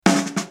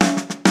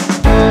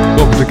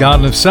to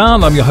Garden of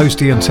Sound. I'm your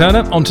host Ian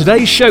Turner. On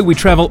today's show we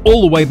travel all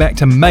the way back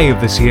to May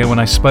of this year when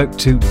I spoke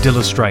to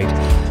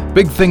Dillustrate.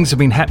 Big things have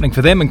been happening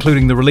for them,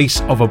 including the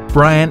release of a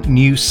brand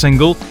new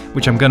single,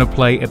 which I'm going to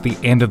play at the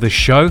end of the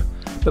show.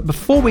 But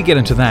before we get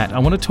into that, I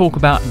want to talk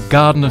about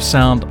Garden of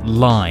Sound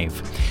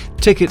Live.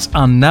 Tickets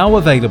are now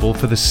available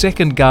for the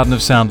second Garden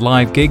of Sound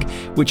live gig,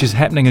 which is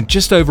happening in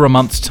just over a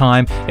month's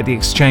time at the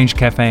Exchange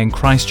Cafe in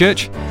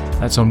Christchurch.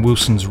 That's on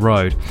Wilson's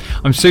Road.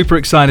 I'm super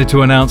excited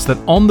to announce that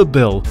on the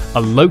bill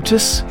are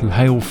Lotus, who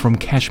hail from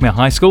Cashmere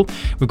High School.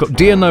 We've got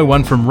Dear No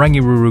One from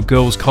Rangiruru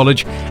Girls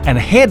College, and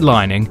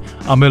headlining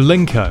are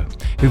Milinko,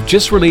 who've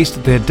just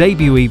released their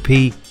debut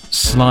EP,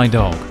 Sly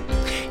Dog.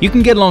 You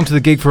can get along to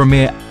the gig for a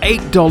mere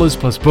 $8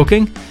 plus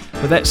booking,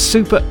 but that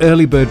super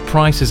early bird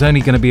price is only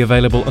going to be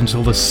available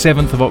until the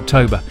 7th of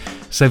October.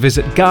 So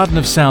visit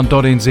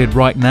gardenofsound.nz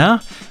right now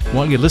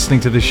while you're listening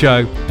to the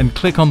show and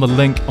click on the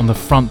link on the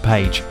front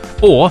page.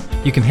 Or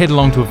you can head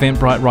along to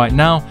Eventbrite right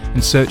now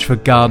and search for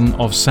Garden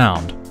of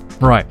Sound.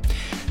 Right,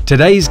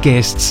 today's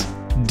guests,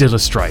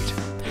 Dillustrate.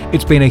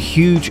 It's been a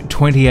huge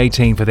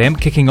 2018 for them,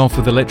 kicking off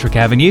with Electric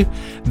Avenue,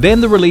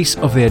 then the release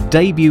of their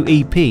debut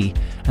EP,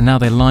 and now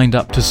they're lined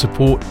up to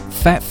support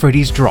Fat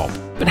Freddy's Drop.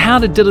 But how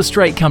did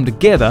Dillustrate come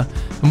together,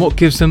 and what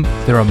gives them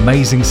their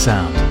amazing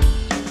sound?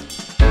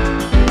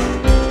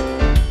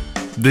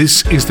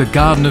 This is the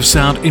Garden of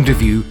Sound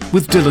interview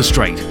with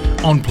Dillustrate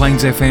on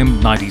Plains FM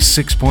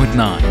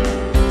 96.9.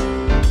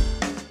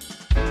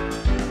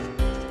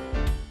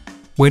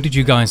 Where did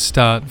you guys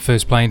start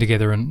first playing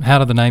together, and how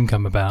did the name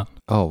come about?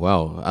 Oh,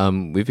 wow.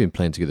 We've been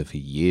playing together for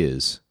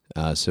years.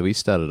 So we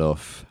started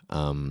off,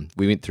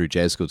 we went through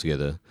jazz school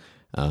together,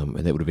 and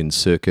that would have been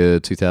circa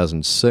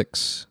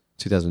 2006,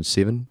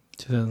 2007.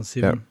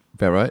 2007.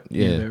 About right?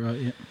 Yeah. About right,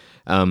 yeah.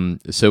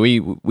 So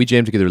we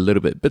jammed together a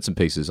little bit, bits and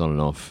pieces on and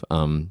off,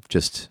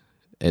 just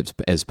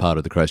as part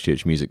of the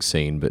Christchurch music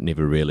scene, but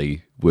never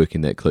really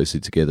working that closely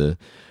together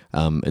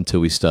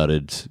until we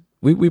started.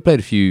 We played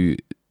a few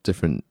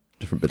different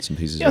bits and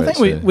pieces. Yeah, right? I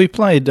think we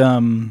played,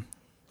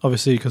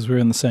 obviously because we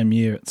were in the same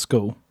year at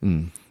school,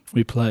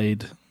 we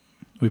played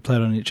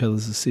on each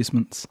other's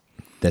assessments.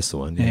 That's the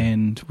one, yeah.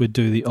 And we'd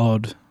do the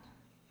odd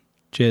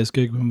jazz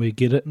gig when we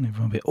get it, and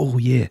everyone would be, oh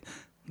yeah,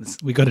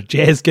 we got a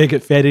jazz gig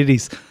at Fat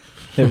Eddie's.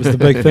 That was the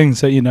big thing.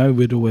 So,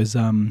 we'd always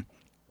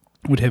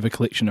would have a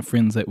collection of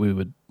friends that we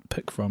would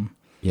pick from.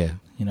 Yeah.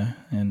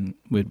 And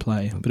we'd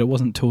play. But it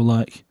wasn't till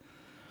like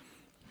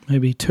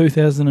maybe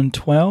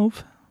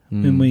 2012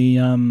 when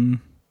we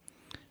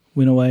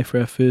went away for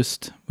our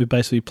first. We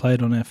basically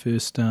played on our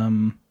first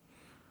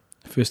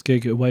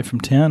gig away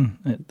from town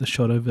at the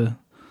Shot Over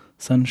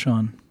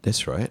Sunshine.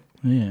 That's right.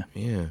 Yeah.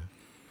 Yeah.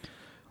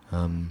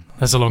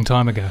 That's a long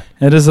time ago.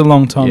 It is a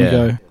long time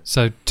ago.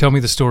 So tell me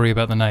the story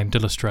about the name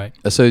Dillustrate.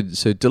 So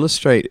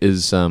Dillustrate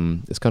is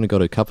it's kind of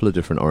got a couple of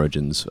different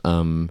origins.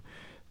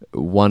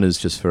 One is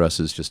just for us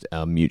is just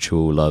our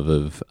mutual love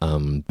of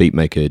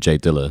beatmaker Jay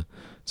Dilla.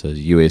 So he's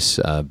a US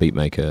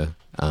beatmaker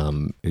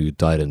who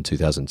died in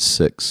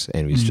 2006,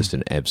 and he's just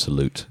an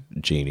absolute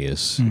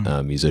genius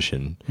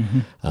musician.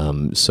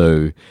 Mm-hmm.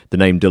 So the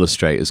name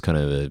Dillustrate is kind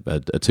of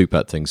a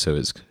two-part thing. So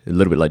it's a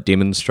little bit like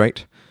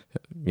demonstrate.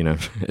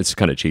 It's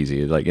kind of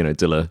cheesy, like,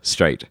 Dilla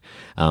straight.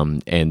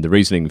 And the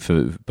reasoning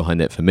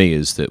behind that for me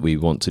is that we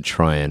want to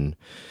try and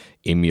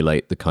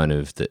emulate the kind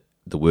of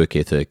the work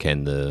ethic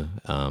and the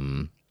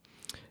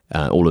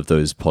all of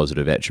those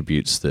positive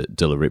attributes that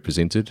Dilla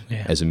represented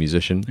as a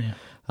musician.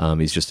 Yeah.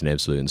 He's just an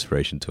absolute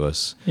inspiration to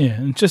us. Yeah,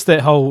 and just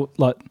the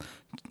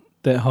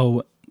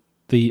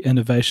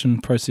innovation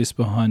process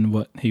behind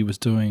what he was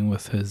doing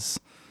with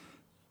his,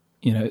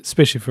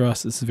 especially for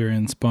us, it's very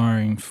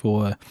inspiring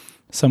for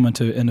someone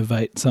to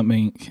innovate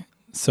something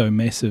so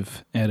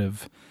massive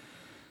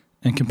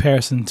in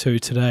comparison to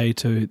today,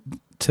 to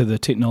the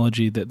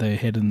technology that they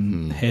had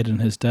in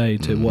his day,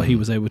 to what he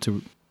was able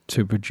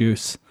to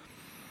produce.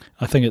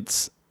 I think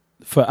it's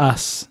for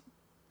us,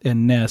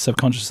 and now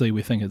subconsciously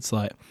we think it's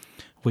like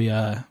we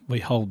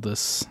hold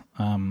this.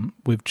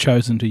 We've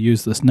chosen to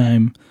use this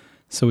name,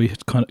 so we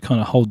kind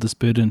of hold this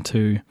burden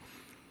to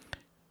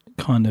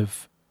kind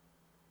of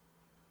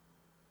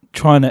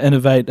trying to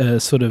innovate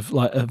a sort of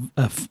like a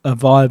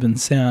vibe and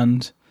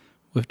sound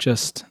with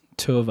just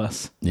two of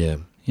us. Yeah.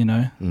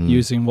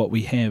 Using what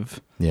we have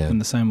in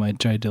the same way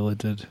Jay Dilla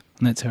did.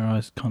 And that's how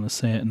I kind of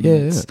see it. And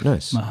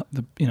nice.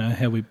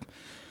 How we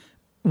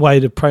way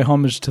to pay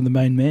homage to the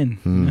main man.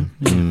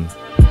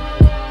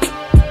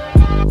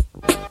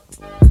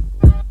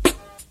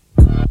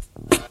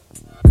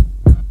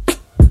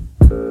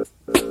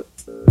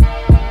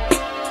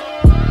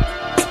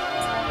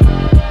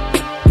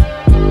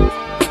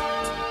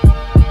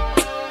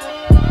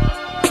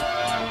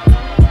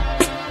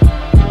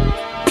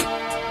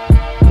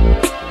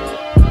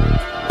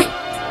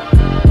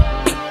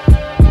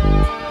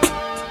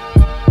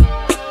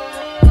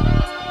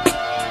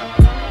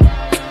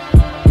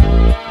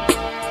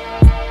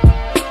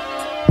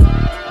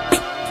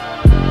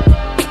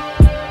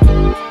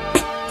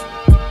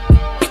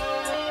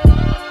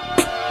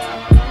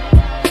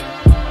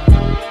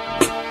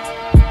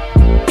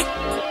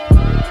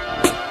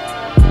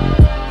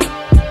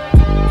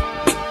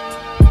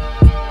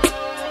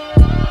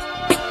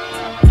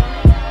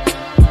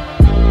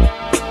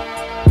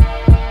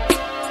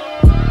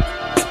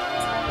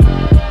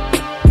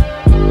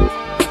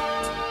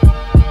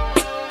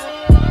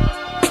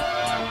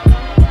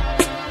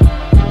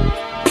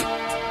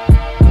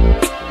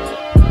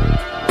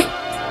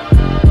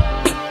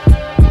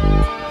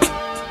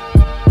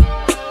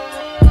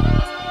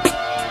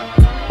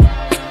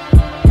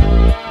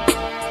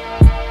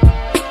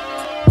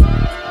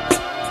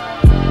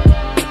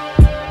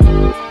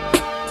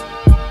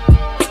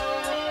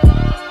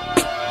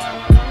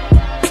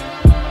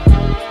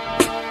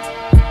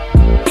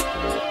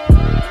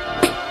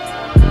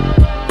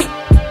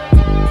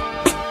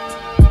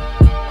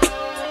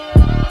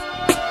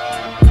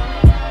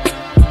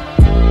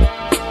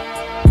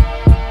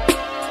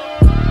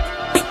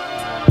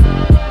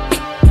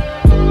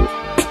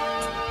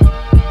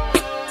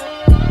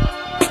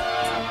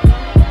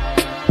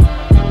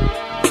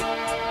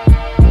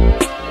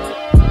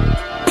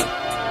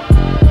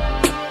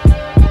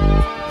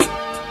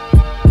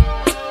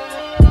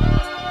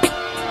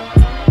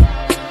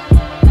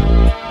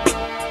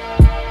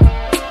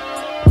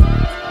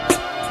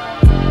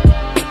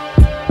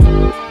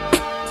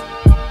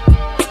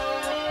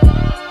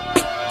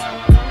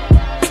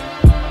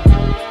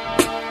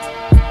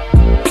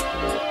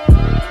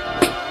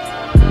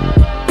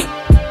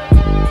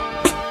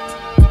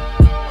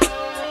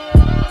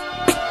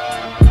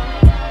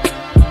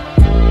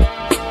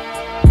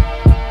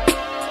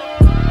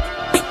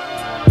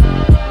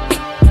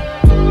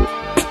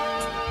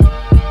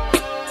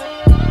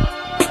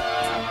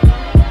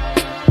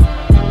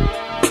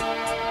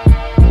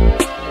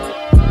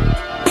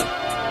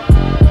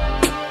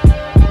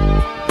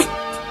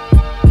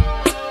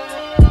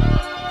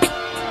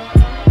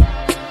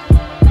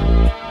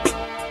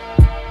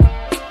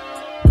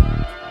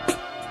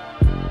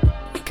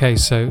 Okay,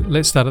 so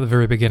let's start at the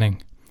very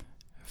beginning.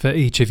 For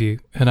each of you,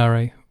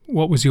 Hinare,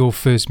 what was your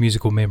first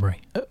musical memory?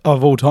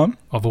 Of all time?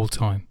 Of all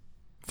time.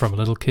 From a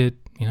little kid,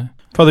 you know?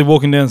 Probably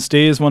walking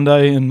downstairs one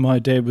day and my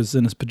dad was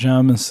in his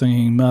pyjamas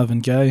singing Marvin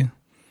Gaye,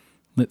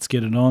 Let's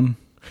Get It On.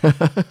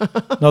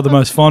 Not the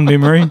most fond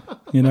memory,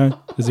 you know,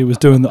 because he was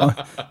doing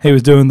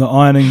the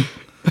ironing,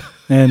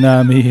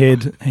 and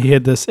he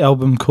had this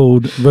album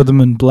called Rhythm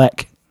in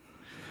Black,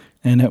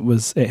 and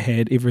it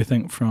had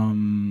everything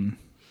from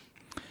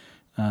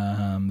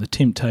the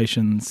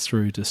Temptations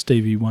through to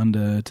Stevie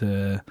Wonder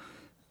to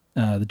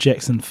the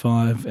Jackson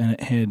 5, and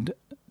it had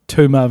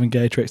 2 Marvin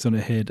Gaye tracks on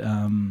it. Had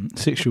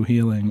Sexual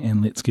Healing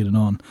and Let's Get It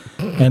On,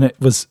 and it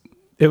was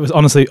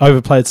honestly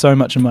overplayed so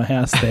much in my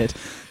house that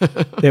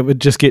that would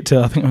just get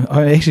to,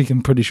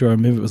 I'm pretty sure I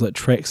remember it was like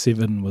track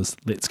 7 was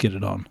Let's Get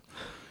It On,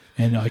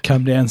 and I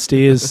come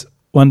downstairs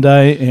one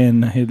day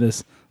and I had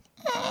this.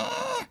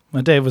 My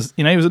dad was,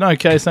 he was an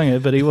okay singer,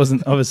 but he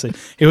wasn't, obviously,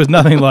 he was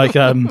nothing like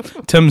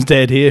Tim's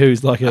dad here,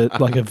 who's like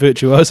a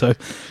virtuoso.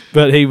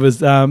 But he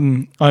was, I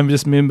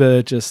just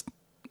remember just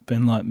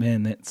being like,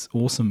 man, that's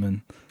awesome.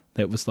 And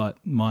that was like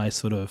my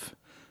sort of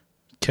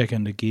kick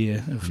into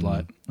gear of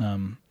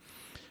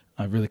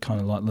I really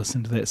kind of like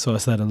listening to that. So I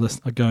started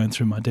going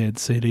through my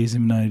dad's CDs,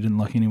 even though he didn't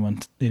like any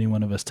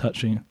one of us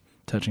touching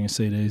his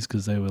CDs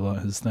because they were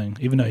like his thing.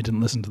 Even though he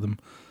didn't listen to them,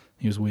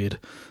 he was weird.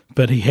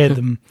 But he had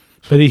them.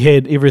 But he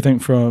had everything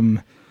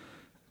from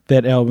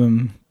that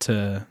album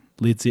to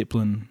Led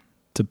Zeppelin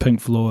to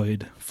Pink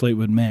Floyd,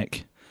 Fleetwood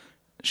Mac,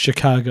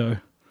 Chicago.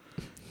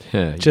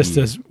 Just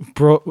as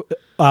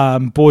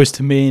Boys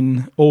to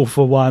Men, All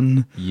for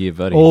One. Yeah,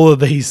 buddy. All of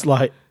these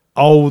like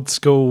old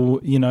school,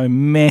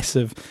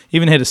 massive.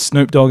 Even had a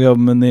Snoop Dogg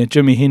album in there,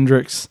 Jimi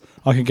Hendrix.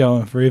 I could go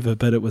on forever,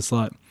 but it was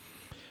like,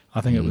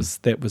 I think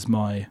that was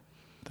my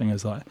thing. It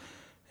was like,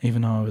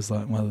 even though I was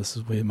like, well, this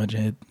is weird. My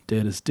dad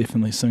is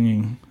definitely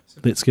singing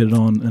Let's Get It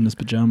On in his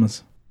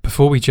pajamas.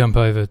 Before we jump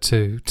over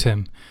to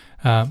Tim,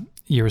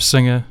 you're a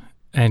singer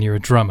and you're a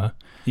drummer.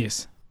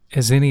 Yes.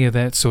 Has any of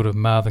that sort of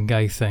Marvin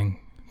Gaye thing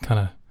kind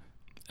of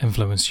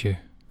influenced you?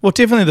 Well,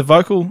 definitely the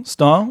vocal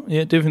style.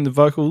 Yeah, definitely the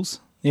vocals.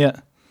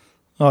 Yeah.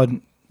 Oh,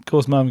 of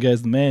course, Marvin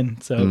Gaye's the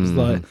man. So it was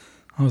like,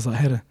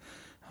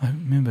 I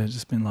remember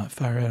just being like,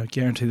 far out, I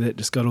guarantee that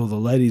just got all the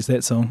ladies,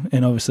 that song.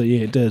 And obviously,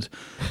 yeah, it did.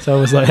 So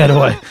I was like, how do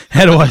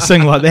I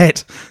sing like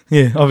that?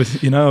 Yeah,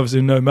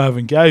 obviously no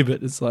Marvin Gaye,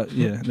 but it's like,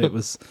 yeah, that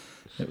was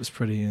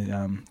pretty,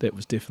 that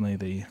was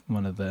definitely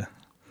one of the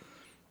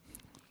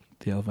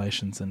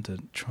elevations into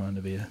trying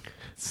to be a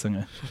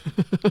singer.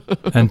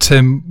 And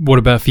Tim, what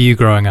about for you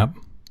growing up?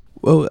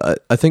 Well,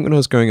 I think when I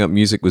was growing up,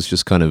 music was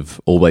just kind of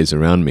always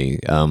around me.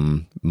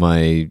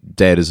 My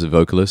dad is a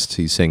vocalist.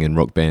 He sang in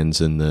rock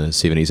bands in the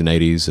 70s and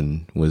 80s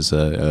and was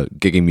a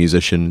gigging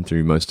musician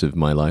through most of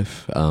my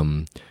life,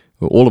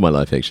 all of my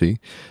life actually.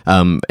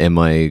 And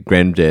my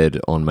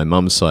granddad on my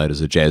mum's side is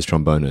a jazz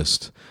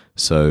trombonist.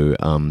 So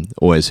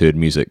always heard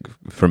music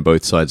from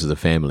both sides of the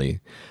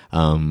family.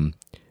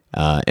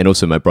 And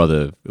also my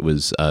brother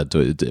was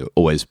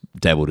always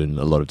dabbled in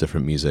a lot of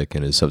different music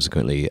and is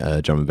subsequently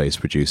a drum and bass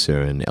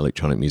producer and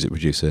electronic music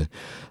producer.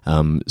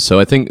 So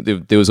I think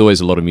there was always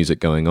a lot of music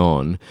going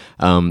on.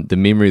 The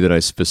memory that I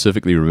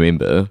specifically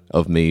remember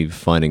of me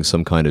finding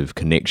some kind of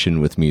connection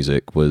with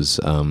music was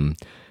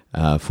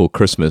for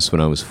Christmas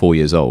when I was 4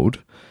 years old,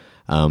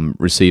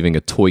 receiving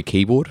a toy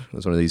keyboard. It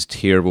was one of these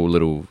terrible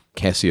little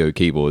Casio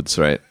keyboards,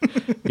 right?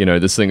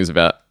 This thing is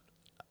about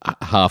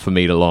half a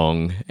meter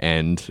long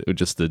and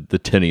just the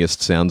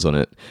tinniest sounds on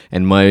it.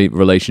 And my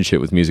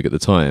relationship with music at the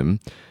time,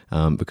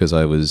 because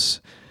I was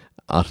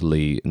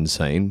utterly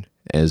insane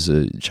as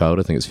a child,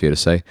 I think it's fair to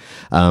say,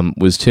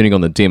 was turning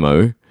on the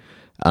demo,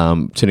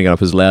 turning it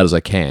up as loud as I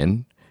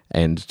can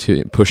and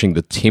pushing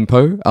the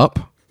tempo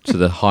up to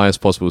the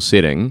highest possible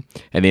setting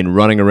and then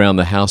running around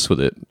the house with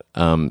it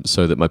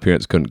so that my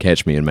parents couldn't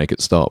catch me and make it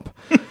stop.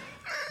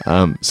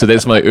 So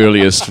that's my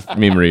earliest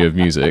memory of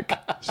music,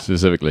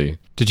 specifically.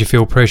 Did you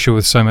feel pressure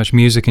with so much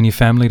music in your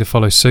family to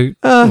follow suit,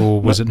 or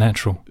was it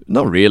natural?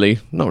 Not really,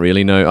 no.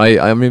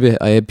 I remember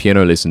I had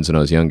piano lessons when I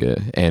was younger,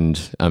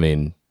 and I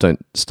mean, don't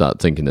start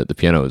thinking that the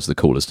piano is the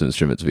coolest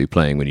instrument to be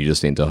playing when you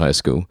just enter high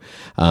school.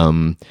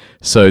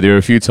 So there were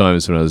a few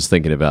times when I was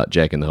thinking about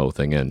jacking the whole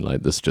thing in,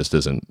 like this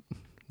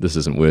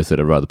isn't worth it.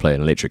 I'd rather play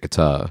an electric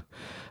guitar.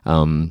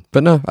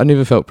 But no, I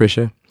never felt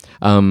pressure.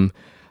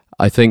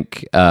 I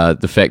think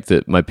the fact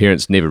that my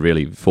parents never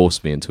really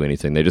forced me into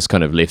anything, they just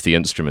kind of left the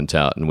instrument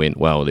out and went,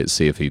 well, let's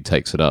see if he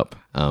takes it up,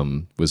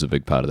 was a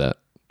big part of that.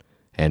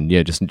 And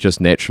yeah,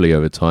 just naturally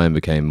over time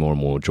became more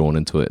and more drawn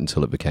into it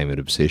until it became an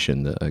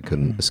obsession that I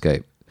couldn't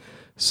escape.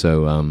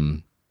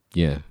 So,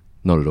 yeah,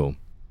 not at all.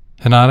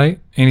 Hinare,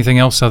 anything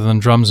else other than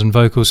drums and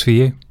vocals for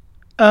you?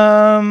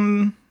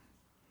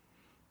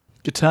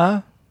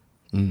 Guitar.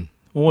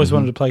 Always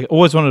wanted to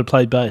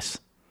play bass.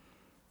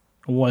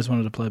 Always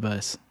wanted to play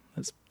bass.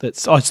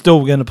 I'm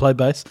still going to play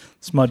bass.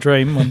 It's my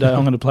dream. One day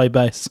I'm going to play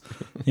bass.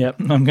 Yep,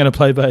 I'm going to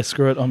play bass.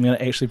 Screw it, I'm going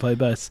to actually play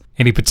bass.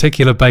 Any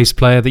particular bass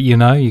player that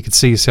you could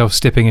see yourself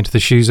stepping into the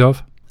shoes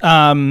of?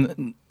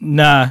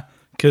 Nah.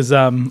 because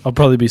I'll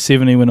probably be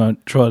 70 when I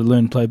try to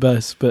learn to play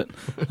bass. But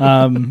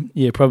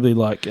probably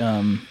like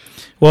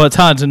well, it's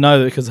hard to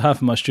know because half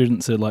of my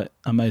students are like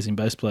amazing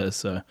bass players.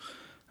 So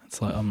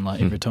it's like I'm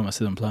like every time I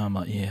see them play, I'm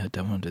like, I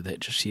don't want to do that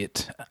just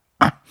yet.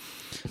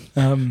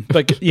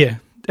 But yeah,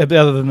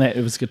 other than that,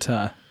 it was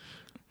guitar,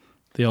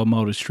 the old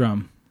Māori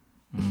strum.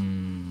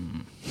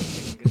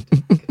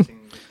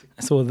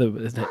 That's all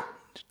that.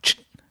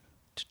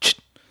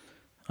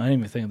 I don't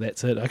even think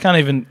that's it. I can't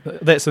even.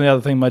 That's the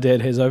other thing my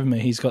dad has over me.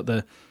 He's got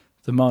the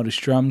Māori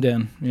strum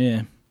down.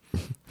 Yeah.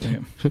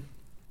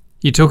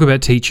 You talk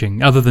about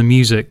teaching. Other than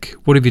music,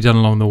 what have you done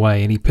along the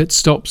way? Any pit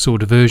stops or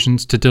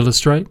diversions to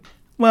Dillustrate?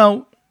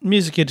 Well,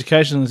 music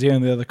education is the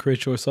only other career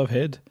choice I've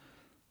had.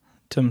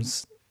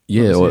 Tim's.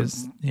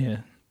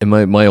 And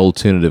my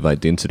alternative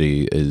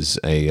identity is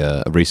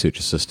a research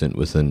assistant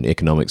with an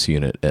economics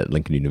unit at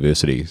Lincoln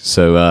University.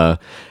 So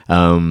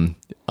I'm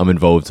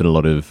involved in a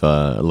lot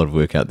of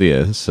work out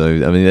there. So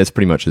I mean that's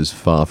pretty much as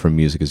far from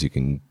music as you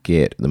can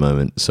get at the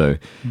moment. So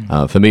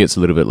for me, it's a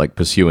little bit like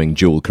pursuing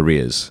dual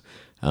careers,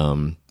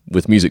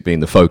 with music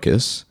being the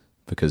focus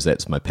because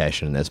that's my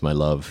passion and that's my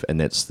love and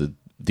that's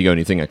the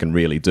only thing I can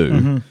really do.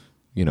 Mm-hmm.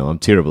 You know, I'm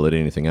terrible at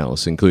anything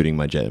else, including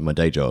my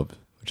day job,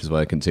 which is why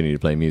I continue to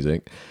play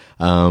music.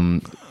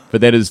 But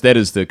that is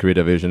the career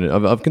division.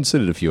 I've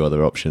considered a few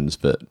other options,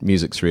 but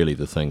music's really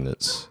the thing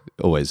that's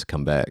always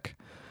come back.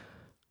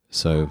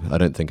 So I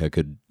don't think I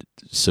could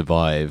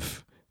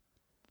survive,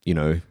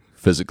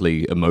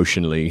 physically,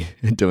 emotionally,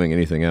 doing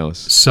anything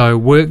else. So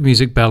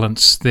work-music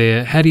balance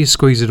there. How do you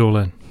squeeze it all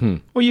in?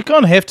 Well, you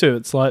kind of have to.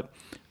 It's like,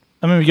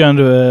 I remember going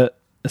to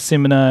a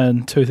seminar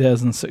in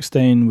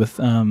 2016 with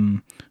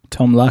Tom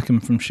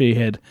Larkham from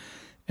Shehead,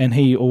 and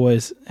he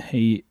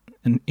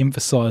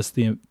emphasised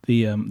the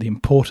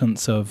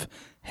importance of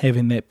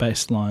having that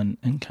baseline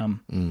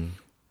income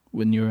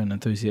when you're an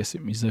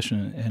enthusiastic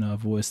musician. And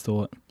I've always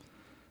thought,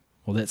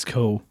 well, that's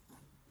cool.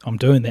 I'm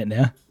doing that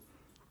now.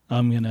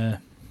 I'm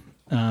gonna,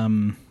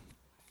 and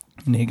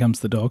here comes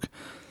the dog.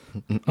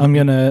 I'm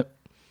gonna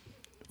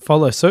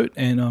follow suit,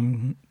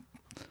 and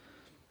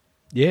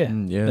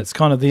that's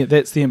kind of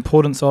that's the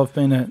importance of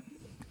having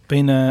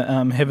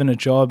a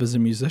job as a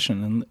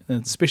musician,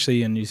 and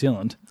especially in New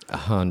Zealand.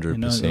 100%. You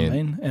know what I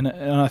mean? And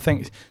I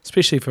think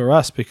especially for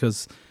us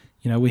because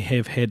we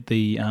have had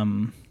the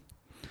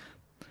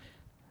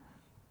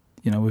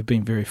we've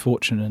been very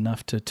fortunate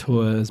enough to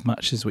tour as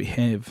much as we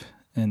have,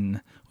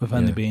 and we've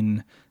only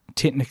been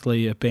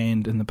technically a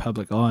band in the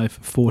public eye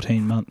for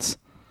 14 months,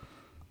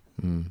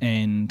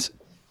 and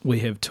we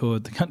have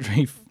toured the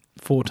country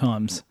 4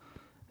 times.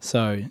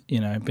 So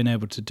being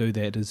able to do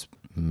that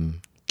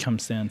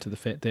comes down to the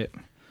fact that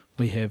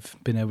we have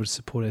been able to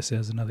support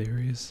ourselves in other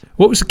areas.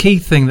 What was the key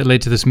thing that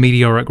led to this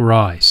meteoric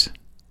rise?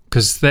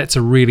 Because that's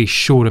a really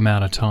short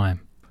amount of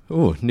time.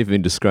 Oh, never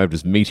been described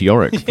as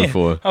meteoric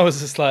before. I was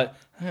just like,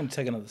 I'm going to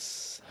take another.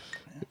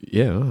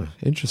 Yeah,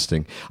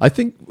 interesting. I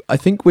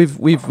think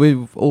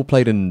we've all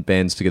played in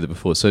bands together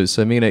before.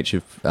 So me and H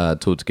have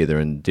toured together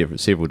in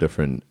several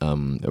different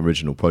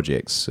original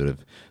projects, sort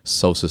of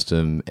Soul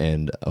System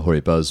and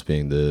Ahori Buzz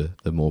being the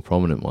more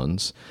prominent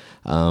ones.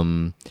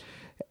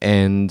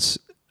 And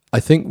I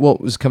think what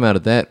was come out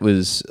of that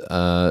was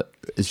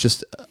is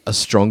just a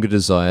stronger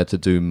desire to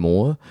do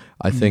more.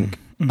 I think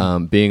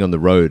being on the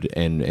road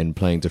and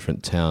playing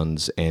different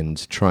towns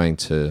and trying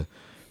to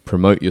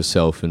promote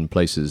yourself in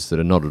places that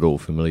are not at all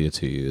familiar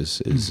to you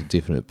is a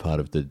definite part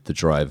of the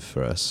drive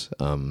for us.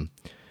 And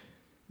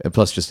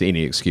plus just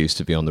any excuse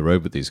to be on the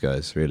road with these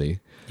guys, really.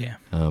 Yeah.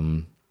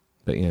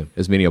 But yeah,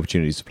 as many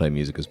opportunities to play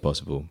music as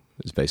possible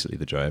is basically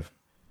the drive.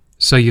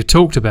 So you've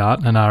talked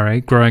about,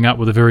 Inare, growing up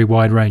with a very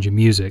wide range of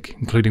music,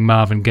 including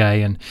Marvin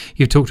Gaye, and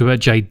you've talked about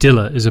Jay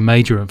Dilla as a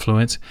major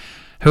influence.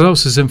 Who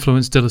else has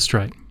influenced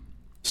Dillustrate?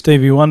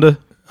 Stevie Wonder.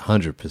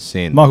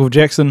 100%. Michael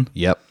Jackson.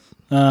 Yep.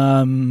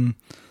 The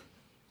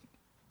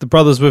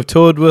brothers we've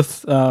toured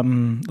with,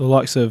 the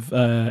likes of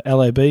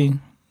LAB,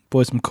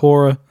 Boys from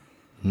Cora.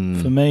 For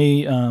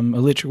me,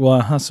 Electric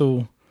Wire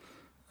Hustle.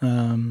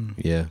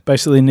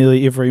 Basically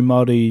nearly every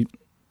Māori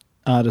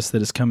artist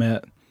that has come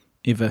out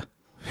ever.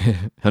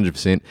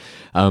 100%.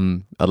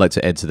 I'd like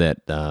to add to that,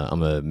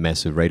 I'm a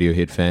massive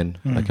Radiohead fan.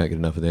 I can't get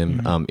enough of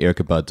them.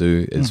 Erykah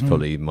Badu is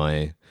probably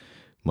my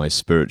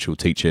spiritual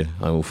teacher.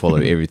 I will follow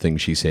everything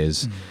she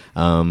says.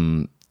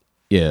 Even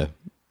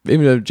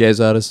though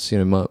jazz artists,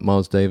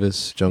 Miles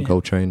Davis, John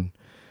Coltrane,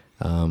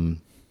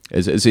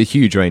 it's a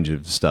huge range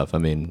of stuff. I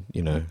mean,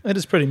 it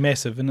is pretty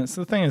massive, and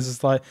the thing is,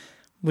 it's like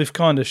we've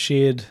kind of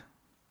shared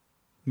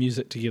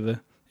music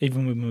together.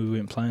 Even when we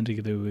weren't playing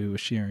together, we were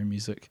sharing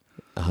music.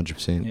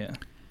 100%. Yeah.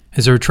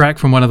 Is there a track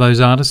from one of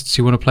those artists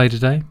you want to play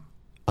today?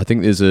 I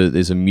think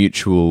there's a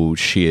mutual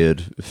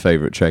shared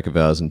favourite track of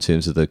ours in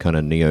terms of the kind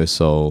of neo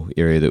soul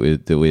area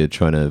that we're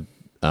trying to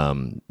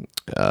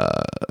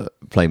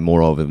play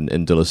more of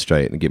in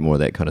Dillustrate and get more of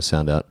that kind of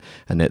sound out.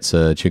 And that's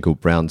a tune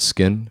called Brown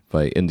Skin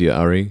by India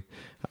Ari.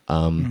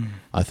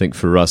 I think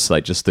for us,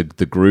 like just the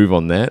groove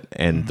on that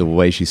and the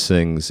way she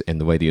sings and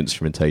the way the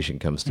instrumentation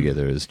comes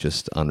together is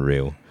just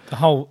unreal. The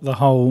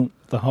whole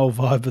the whole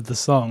vibe of the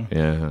song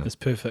is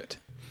perfect.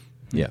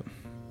 Yeah.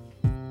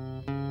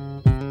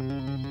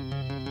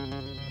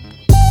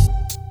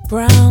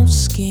 Brown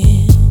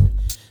skin,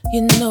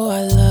 you know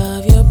I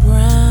love your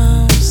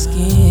brown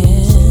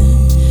skin.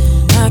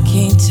 I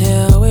can't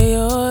tell where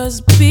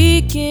yours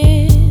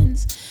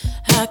begins,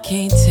 I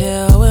can't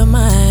tell where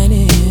mine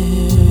is.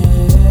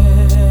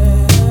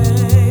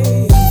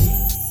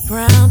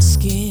 Brown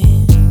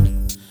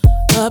skin,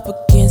 up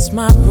against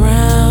my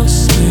brown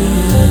skin.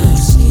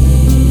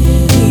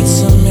 Need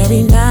some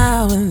every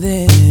now and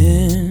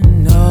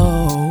then,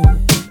 oh,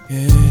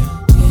 yeah.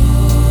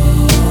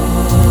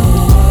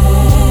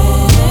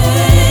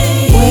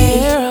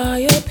 Where are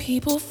your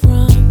people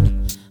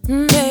from?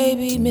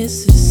 Maybe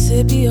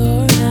Mississippi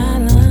or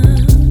an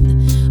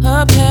island.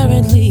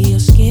 Apparently your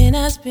skin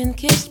has been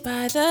kissed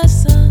by the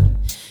sun.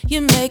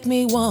 You make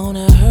me want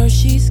a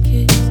Hershey's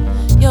kiss,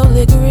 your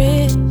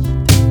licorice.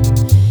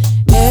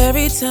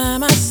 Every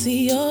time I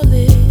see your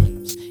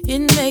lips,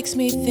 it makes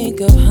me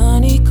think of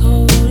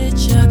honey-coated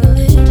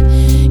chocolate.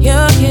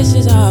 Your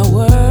kisses are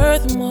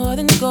worth more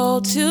than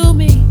gold to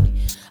me.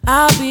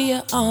 I'll be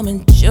your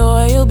almond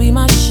joy, you'll be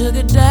my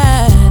sugar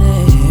daddy.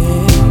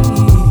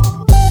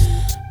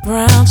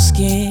 Brown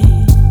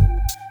skin,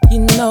 you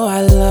know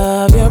I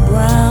love your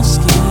brown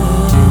skin.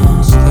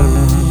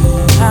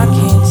 I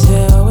can't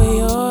tell where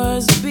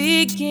yours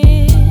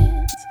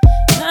begins,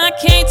 I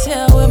can't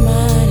tell where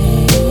mine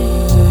is.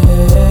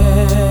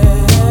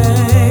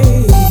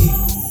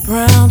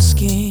 Brown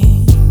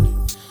skin,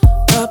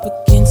 up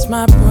against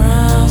my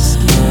brown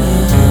skin.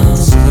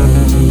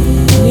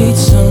 Need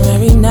some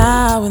every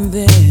now and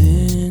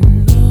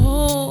then.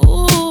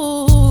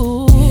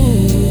 Ooh,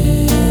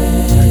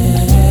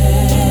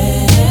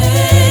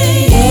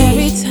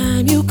 every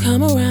time you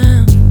come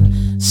around,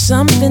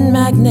 something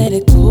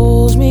magnetic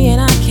pulls me and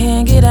I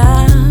can't get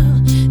out.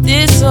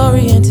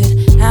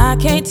 Disoriented, I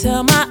can't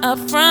tell my up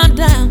from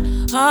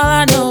down. All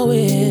I know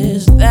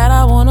is that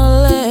I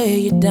wanna lay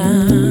you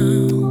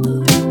down.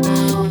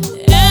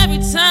 Every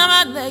time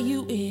I lay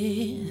you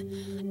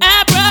in,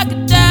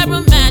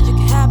 abracadabra magic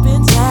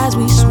happens as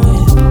we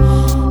swim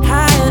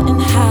higher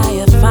and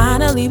higher.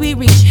 Finally we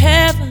reach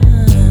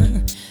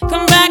heaven,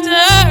 come back to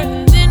earth,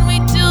 and then we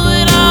do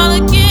it all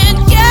again.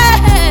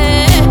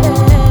 Yeah,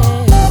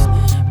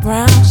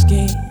 brown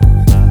skin,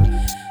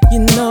 you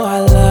know I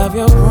love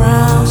your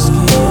brown skin.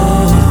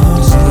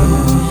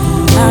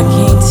 I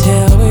can't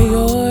tell where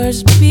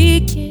yours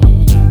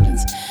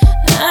begins,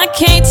 I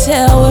can't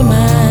tell where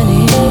mine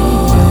is.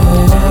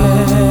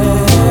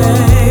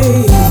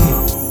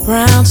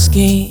 Brown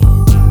skin,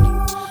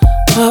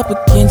 up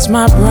against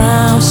my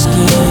brown skin.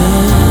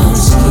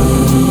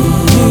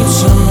 Need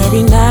some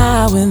every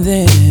now and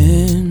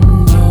then.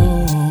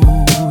 Oh,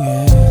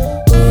 yeah.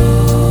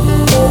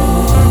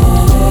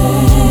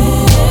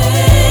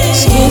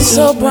 Skin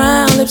so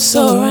brown, lips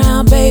so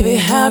round, baby,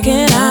 how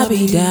can I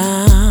be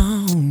down?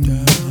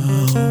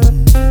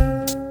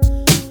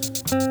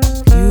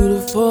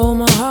 Beautiful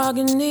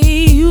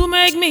mahogany, you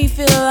make me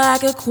feel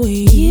like a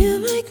queen. You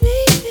make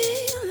me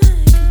feel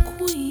like a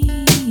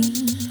queen.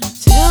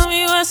 Tell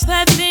me what's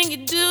that thing you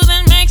do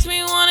that makes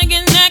me wanna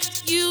get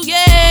next to you,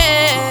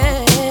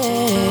 yeah.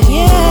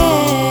 Yeah.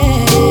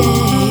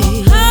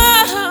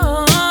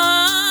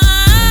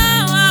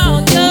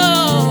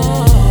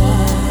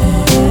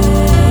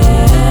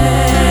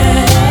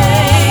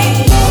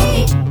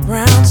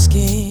 Brown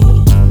skin,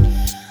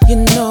 you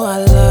know I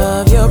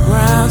love your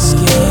brown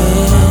skin.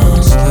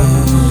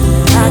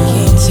 I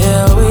can't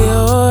tell where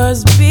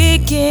yours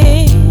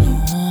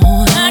begins,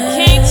 I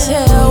can't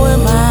tell where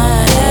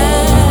mine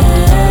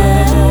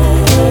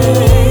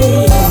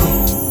is.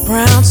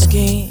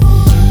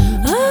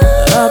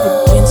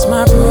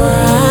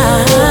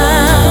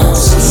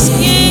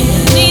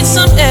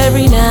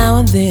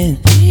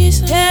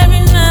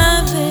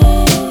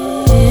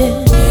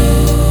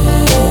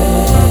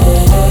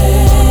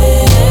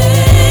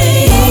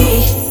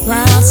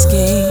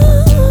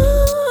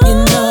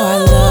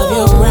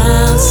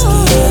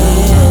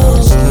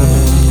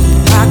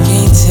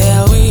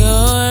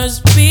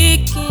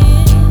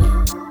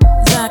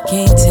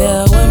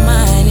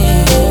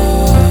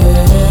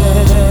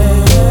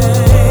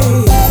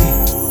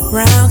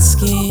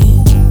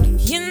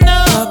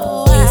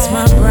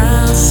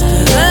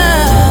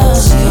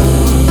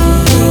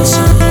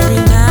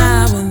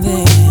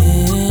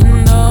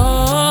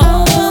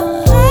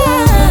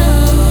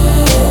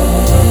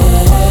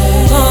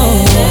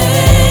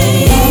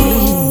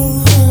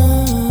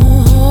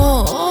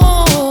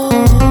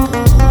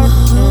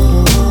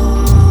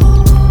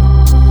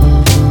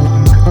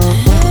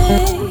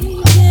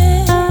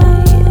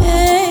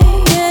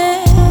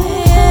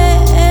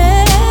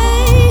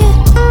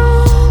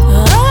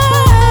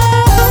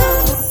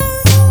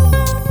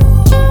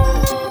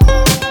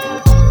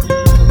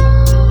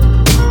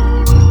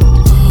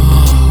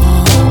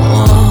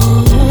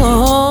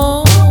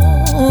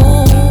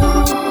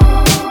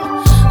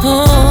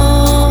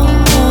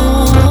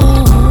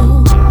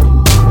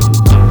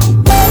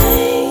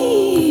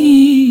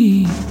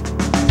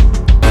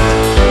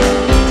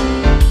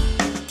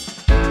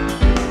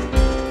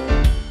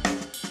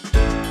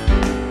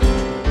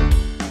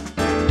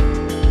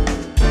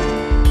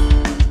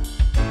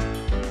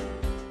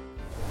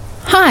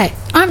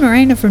 I'm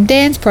Marina from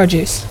Dan's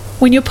Produce.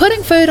 When you're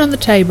putting food on the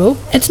table,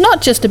 it's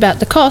not just about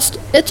the cost,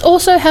 it's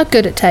also how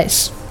good it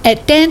tastes.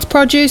 At Dan's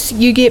Produce,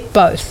 you get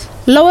both.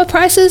 Lower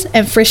prices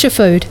and fresher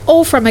food,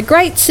 all from a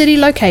great city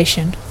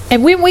location.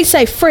 And when we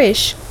say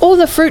fresh, all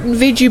the fruit and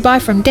veg you buy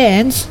from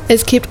Dan's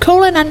is kept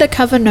cool and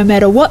undercover no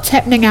matter what's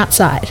happening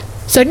outside.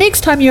 So next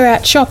time you're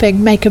out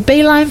shopping, make a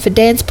beeline for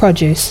Dan's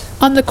Produce.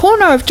 On the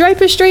corner of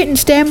Draper Street and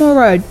Stanmore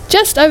Road,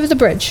 just over the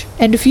bridge.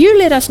 And if you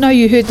let us know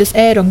you heard this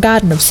ad on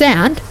Garden of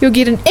Sound, you'll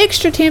get an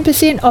extra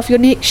 10% off your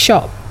next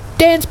shop.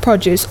 Dan's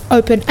Produce,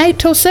 open 8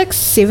 till 6,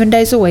 7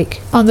 days a week.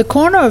 On the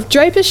corner of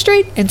Draper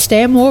Street and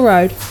Stanmore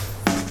Road.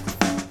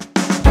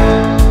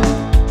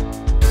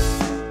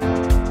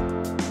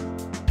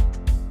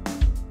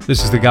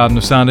 This is the Garden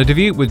of Sound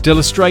interview with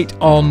Dilla Straight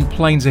on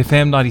Plains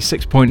FM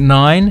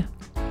 96.9.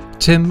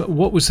 Tim,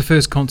 what was the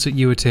first concert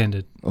you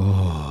attended?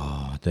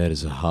 Oh, that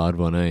is a hard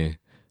one, eh?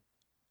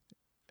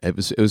 It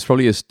was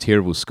probably a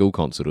terrible school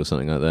concert or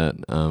something like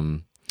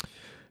that.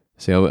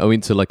 See, I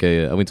went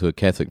to a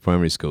Catholic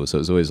primary school, so it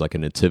was always like a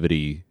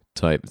nativity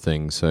type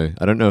thing. So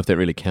I don't know if that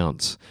really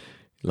counts.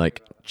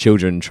 Like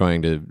children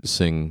trying to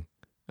sing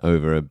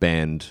over a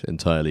band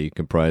entirely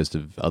comprised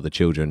of other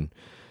children.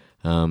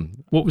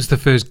 What was the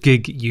first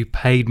gig you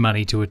paid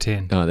money to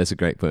attend? Oh, that's a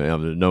great point.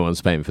 No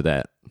one's paying for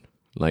that.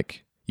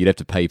 Like, you'd have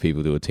to pay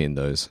people to attend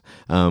those.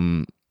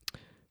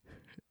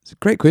 It's a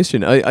great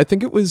question. I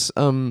think it was.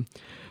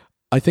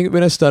 I think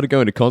when I started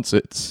going to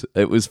concerts,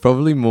 it was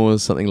probably more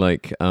something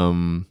like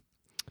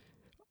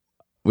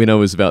when I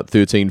was about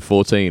 13,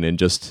 14 and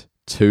just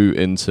too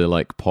into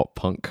like pop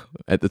punk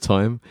at the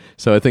time.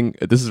 So I think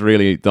this is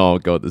really, oh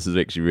God, this is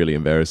actually really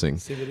embarrassing.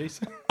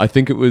 70s? I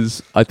think it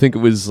was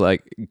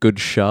like Good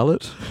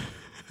Charlotte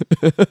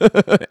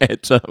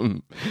at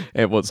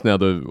what's now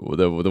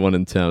the one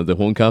in town, the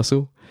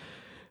Horncastle.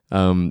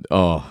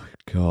 Oh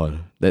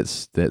God,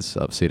 that's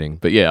upsetting.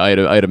 But yeah,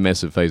 I had a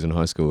massive phase in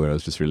high school where I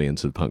was just really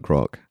into punk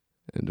rock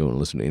and didn't want to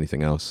listen to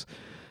anything else.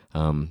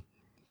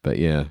 But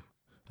yeah,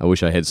 I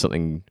wish I had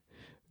something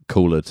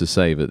cooler to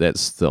say, but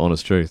that's the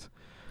honest truth.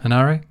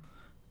 Hanare?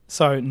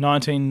 So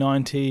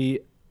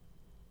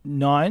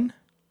 1999,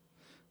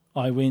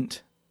 I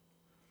went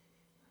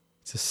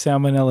to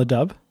Salmonella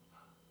Dub.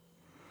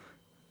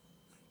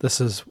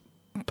 This is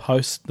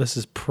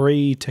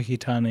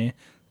pre-Tiki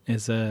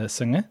as a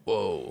singer.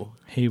 Whoa.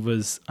 He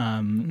was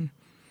a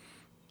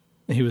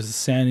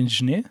sound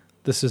engineer.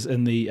 This is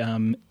in the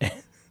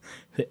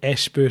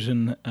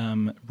Ashburton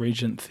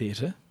Regent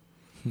Theatre.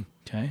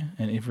 Okay,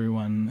 and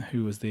everyone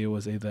who was there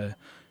was either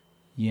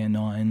year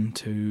 9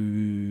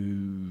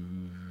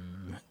 to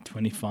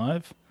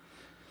 25.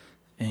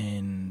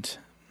 And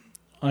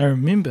I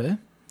remember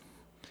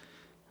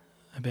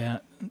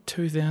about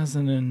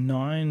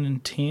 2009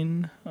 and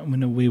 10,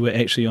 when we were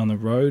actually on the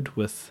road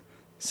with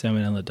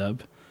Salmonella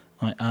Dub,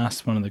 I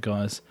asked one of the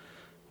guys,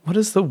 what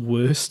is the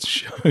worst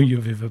show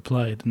you've ever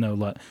played? And they were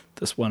like,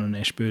 this one in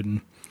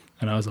Ashburton.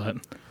 And I was like,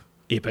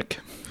 epic.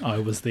 I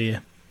was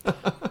there.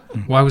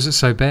 Why was it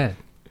so bad?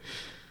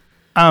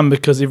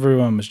 Because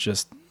everyone was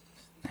just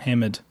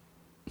hammered.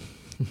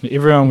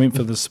 Everyone went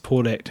for the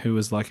support act, who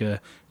was like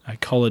a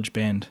college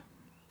band.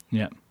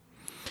 Yeah.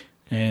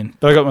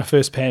 But I got my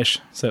first pash,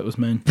 so it was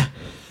mean.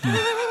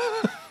 Yeah.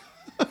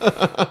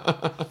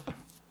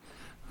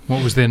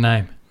 What was their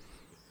name?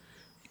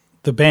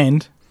 The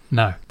band?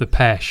 No, the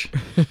Pash.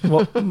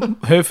 Well,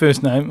 her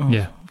first name?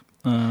 Yeah.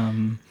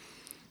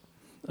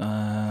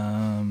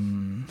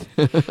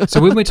 So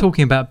when we're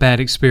talking about bad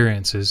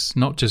experiences,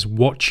 not just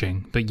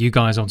watching, but you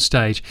guys on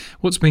stage,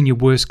 what's been your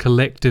worst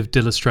collective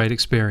Dilla Straight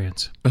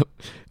experience?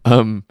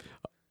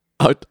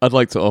 I'd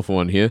like to offer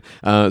one here.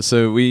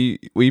 So we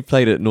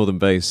played at Northern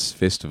Bass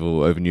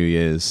Festival over New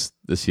Year's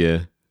this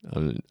year.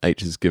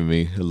 H has given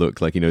me a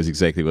look like he knows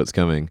exactly what's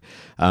coming.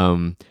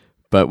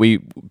 But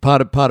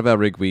part of our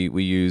rig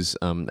we use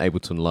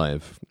Ableton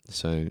Live,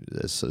 so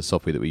it's a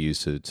software that we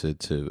use to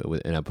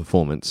in our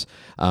performance.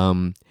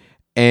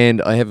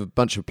 And I have a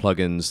bunch of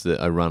plugins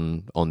that I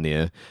run on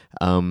there.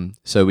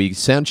 So we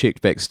sound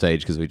checked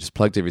backstage because we just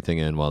plugged everything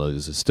in while there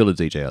was still a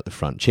DJ out the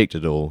front. Checked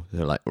it all.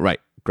 They're like, right,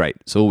 great,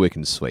 it's all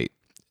working sweet.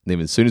 Then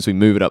as soon as we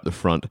move it up the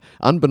front,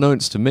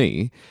 unbeknownst to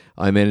me,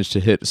 I managed to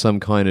hit some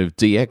kind of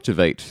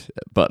deactivate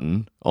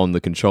button on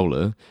the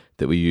controller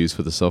that we use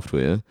for the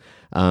software,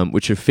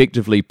 which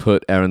effectively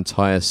put our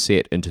entire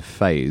set into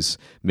phase,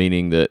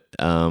 meaning that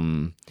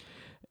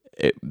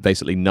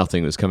basically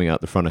nothing was coming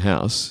out the front of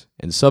house,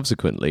 and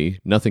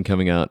subsequently nothing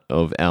coming out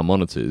of our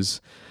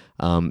monitors.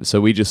 So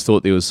we just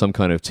thought there was some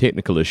kind of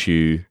technical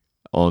issue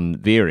on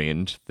their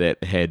end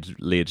that had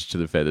led to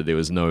the fact that there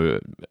was none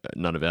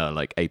of our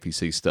like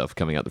APC stuff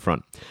coming out the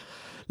front.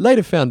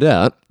 Later found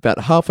out,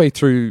 about halfway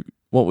through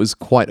what was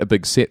quite a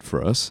big set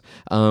for us,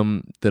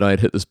 that I had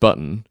hit this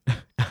button,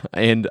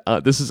 and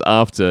this is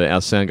after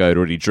our sound guy had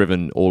already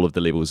driven all of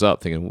the levels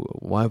up, thinking,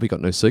 why have we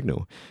got no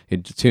signal?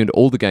 He'd turned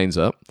all the gains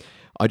up.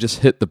 I just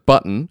hit the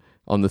button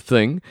on the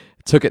thing,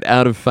 took it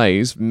out of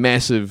phase,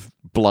 massive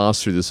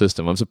blast through the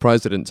system. I'm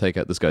surprised I didn't take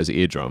out this guy's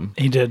eardrum.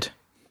 He did.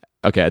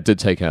 okay, I did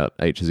take out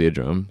H's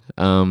eardrum,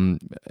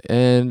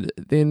 and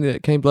then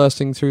it came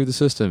blasting through the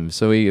system.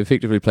 So we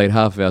effectively played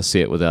half of our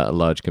set without a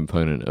large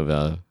component of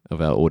our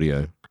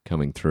audio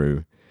coming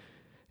through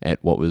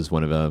at what was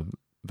one of our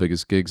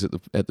biggest gigs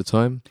at the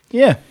time.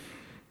 Yeah,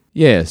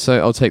 Yeah, so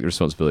I'll take the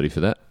responsibility for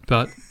that.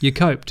 But you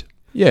coped.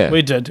 Yeah,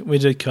 we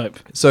did cope.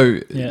 So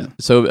Yeah.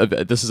 so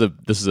this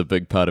is a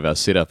big part of our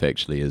setup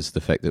actually, is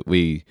the fact that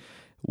we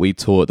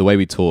tour the way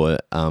we tour.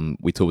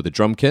 We tour with a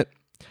drum kit.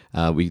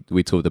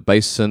 We tour with a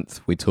bass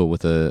synth. We tour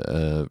with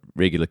a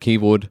regular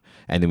keyboard,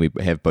 and then we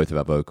have both of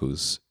our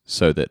vocals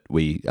so that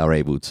we are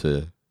able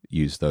to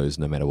use those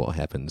no matter what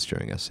happens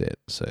during our set.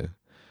 So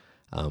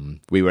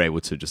we were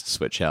able to just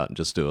switch out and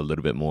just do a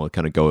little bit more,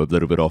 kind of go a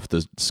little bit off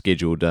the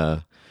scheduled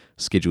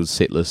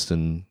set list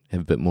and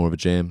have a bit more of a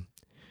jam.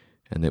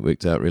 And that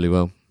worked out really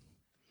well.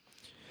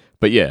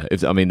 But yeah,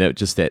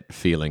 just that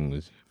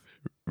feeling,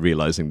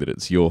 realizing that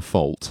it's your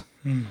fault,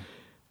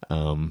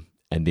 and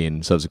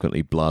then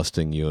subsequently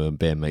blasting your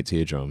bandmate's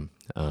eardrum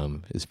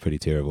is pretty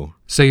terrible.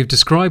 So you've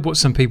described what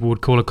some people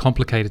would call a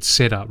complicated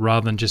setup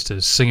rather than just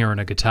a singer and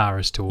a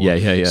guitarist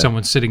or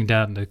someone sitting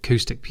down at an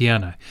acoustic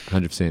piano.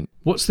 100%.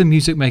 What's the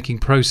music making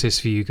process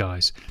for you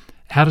guys?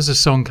 How does a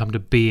song come to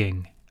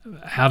being?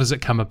 How does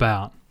it come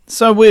about?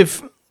 So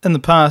we've, in the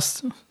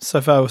past,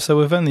 so far,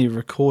 we've only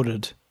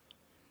recorded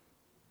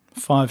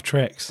 5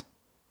 tracks.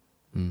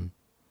 We've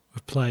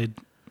played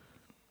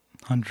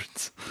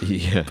hundreds.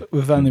 Yeah. But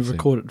we've only 100%.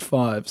 recorded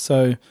 5.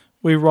 So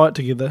we write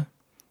together,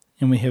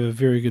 and we have a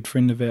very good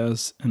friend of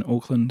ours in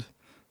Auckland,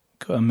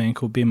 a man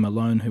called Ben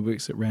Malone, who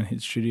works at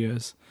Roundhead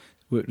Studios.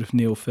 He's worked with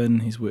Neil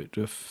Finn. He's worked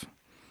with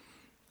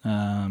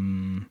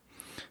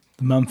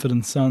the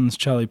Mumford & Sons,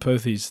 Charlie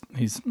Puth.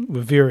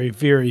 We're very,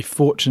 very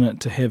fortunate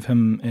to have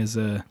him as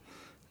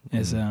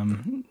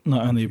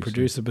not only a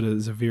producer but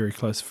as a very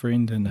close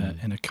friend and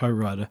a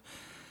co-writer.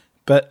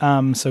 But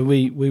so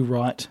we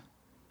write,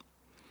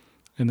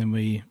 and then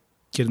we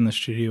get in the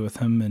studio with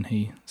him, and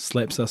he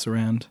slaps us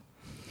around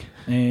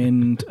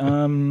and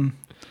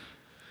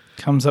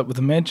comes up with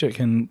the magic.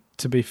 And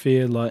to be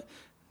fair, like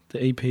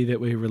the EP that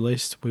we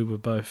released, we were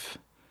both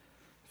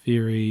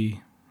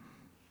very...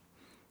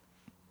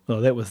 Well,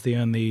 that was the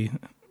only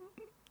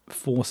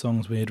 4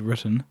 songs we had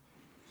written,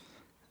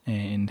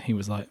 and he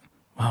was like,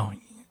 wow,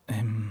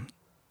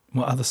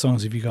 what other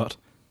songs have you got?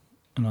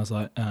 And I was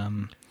like,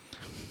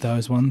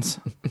 those ones.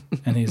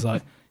 And he's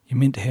like, you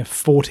meant to have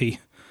 40.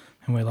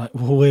 And we're like,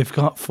 well, we've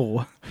got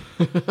 4.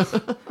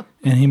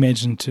 And he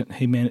managed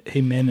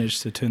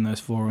to turn those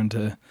 4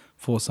 into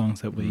 4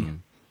 songs that we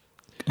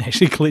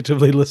actually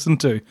collectively listened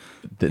to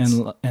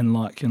and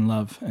like and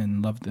love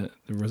the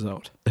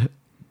result.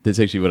 That's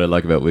actually what I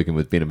like about working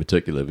with Ben in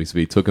particular, because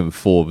we took him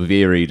 4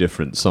 very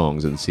different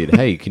songs and said,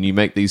 hey, can you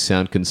make these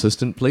sound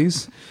consistent,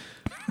 please?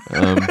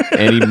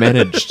 And he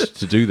managed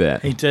to do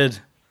that. He did.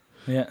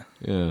 Yeah.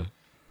 Yeah.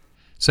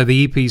 So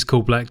the EP is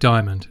called Black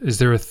Diamond. Is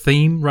there a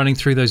theme running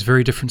through those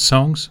very different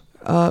songs?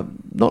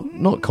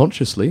 Not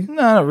consciously. No,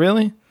 not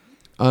really.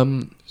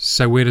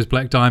 So where does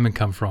Black Diamond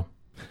come from?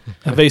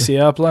 A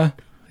VCR player.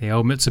 The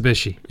old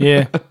Mitsubishi.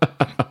 Yeah.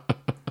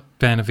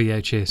 Fan of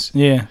VHS.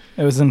 Yeah.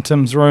 It was in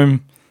Tim's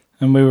room,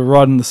 and we were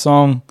writing the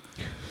song,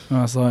 and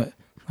I was like,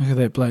 look at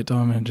that Black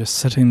Diamond just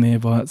sitting there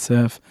by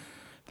itself,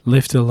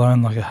 left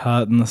alone like a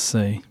heart in the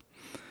sea.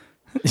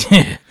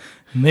 Yeah.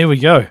 And there we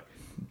go.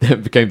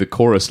 That became the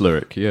chorus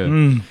lyric,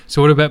 yeah.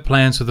 So what about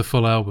plans for the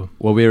full album?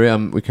 Well,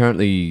 we're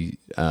currently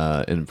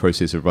in the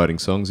process of writing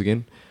songs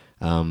again.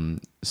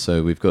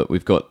 So we've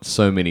got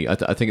so many. I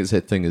think it's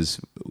that thing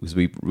is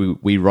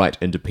we write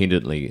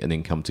independently and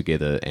then come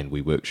together and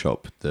we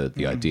workshop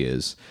the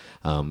ideas.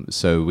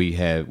 So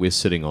we're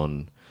sitting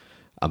on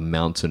a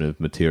mountain of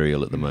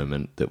material at the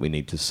moment that we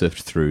need to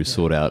sift through,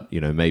 sort out.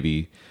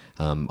 Maybe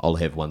I'll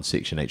have one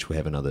section, H will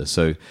have another.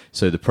 So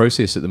the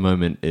process at the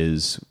moment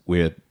is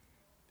we're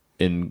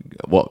in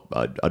what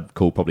I'd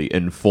call probably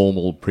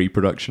informal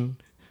pre-production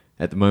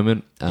at the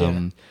moment.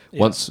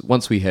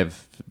 Once we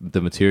have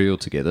the material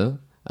together,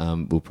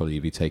 we'll probably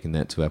be taking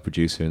that to our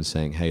producer and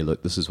saying, hey,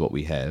 look, this is what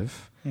we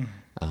have.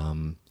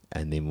 And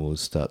then we'll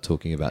start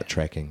talking about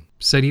tracking.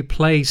 So do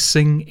you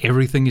sing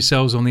everything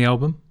yourselves on the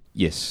album?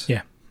 Yes.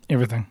 Yeah,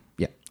 everything.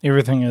 Yeah.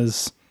 Everything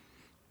is...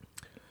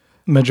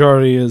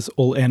 Majority is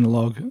all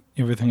analog.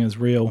 Everything is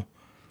real.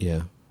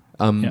 Yeah.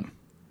 Yeah.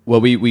 Well,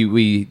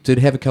 we did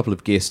have a couple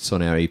of guests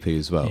on our EP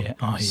as well. Yeah.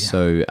 Oh, yeah.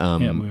 So,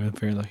 we were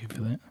very lucky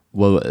for that.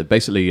 Well,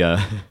 basically,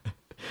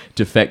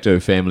 de facto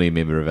family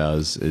member of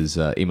ours is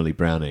Emily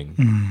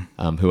Browning,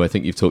 who I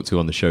think you've talked to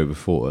on the show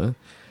before.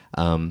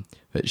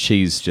 But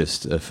she's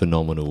just a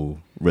phenomenal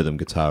rhythm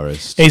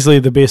guitarist. Easily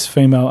the best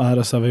female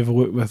artist I've ever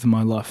worked with in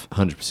my life.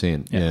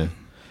 100%, yeah.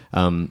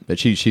 But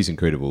she's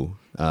incredible.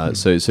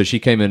 So she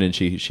came in and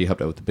she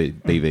helped out with the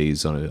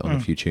BVs on a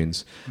few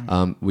tunes.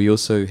 We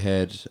also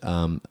had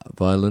a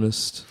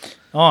violinist.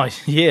 Oh,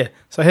 yeah.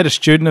 So I had a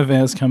student of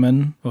mine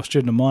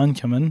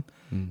come in,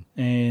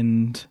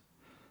 and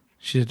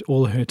she did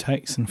all of her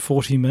takes in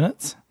 40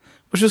 minutes,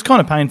 which was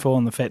kind of painful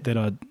on the fact that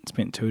I'd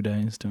spent 2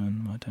 days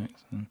doing my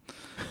takes, and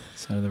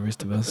so the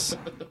rest of us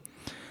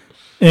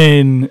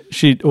And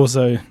she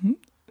also,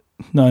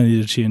 not only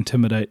did she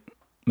intimidate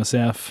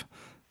myself,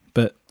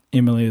 but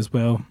Emily as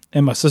well.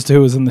 And my sister,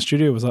 who was in the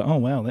studio, was like, "Oh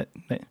wow, that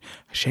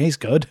she's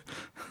good."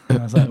 And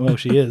I was like, "Well,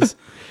 she is."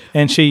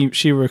 And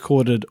she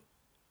recorded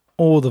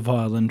all the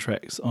violin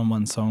tracks on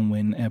one song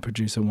when our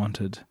producer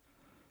wanted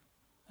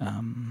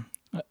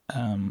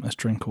a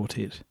string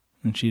quartet,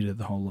 and she did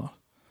the whole lot.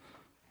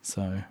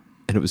 So,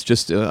 and it was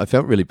just I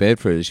felt really bad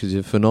for her. She's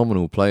a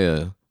phenomenal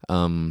player,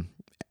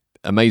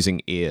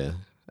 amazing ear,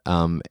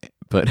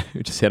 but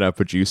we just had our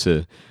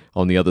producer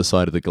on the other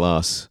side of the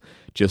glass,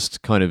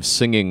 just kind of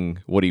singing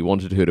what he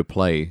wanted her to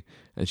play,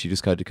 and she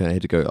just kind of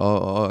had to go,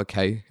 oh,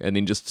 okay, and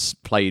then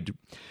just played.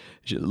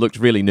 She looked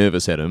really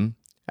nervous at him,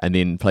 and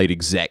then played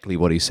exactly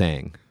what he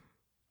sang.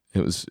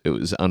 It was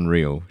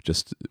unreal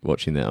just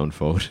watching that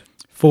unfold.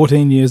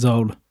 14 years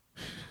old.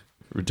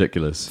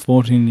 Ridiculous.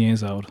 14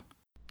 years old.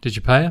 Did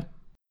you pay her?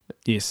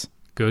 Yes.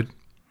 Good.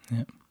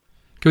 Yeah.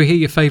 Can we hear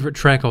your favourite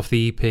track off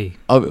the EP?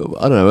 I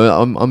don't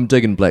know. I'm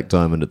digging Black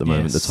Diamond at the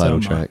moment, the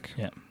title track.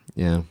 Yeah.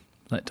 Yeah.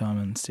 Black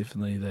Diamond's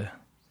definitely there.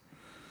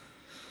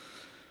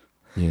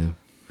 Yeah.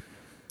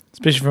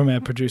 Especially from our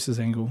producer's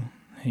angle.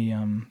 He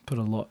put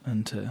a lot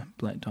into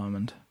Black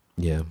Diamond.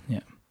 Yeah.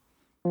 Yeah.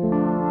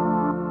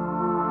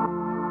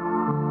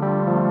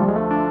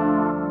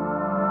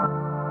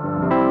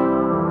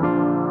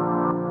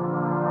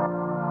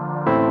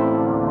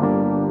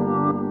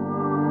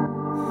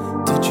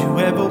 Did you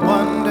ever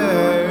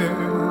wonder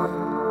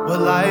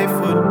what life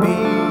would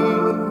be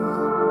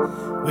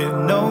with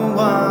no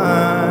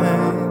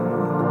one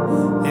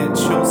at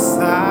your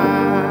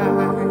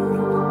side?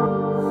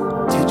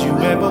 Did you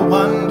ever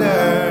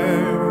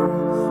wonder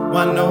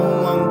why no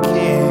one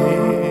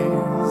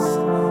cares?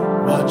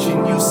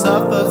 Watching you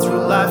suffer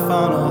through life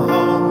on a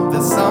whole,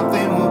 that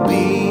something will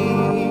be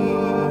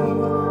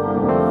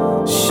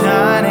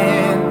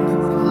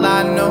shining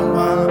like no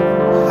one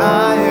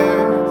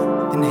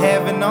higher than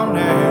heaven on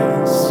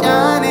earth,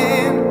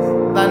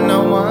 shining like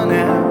no one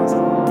else,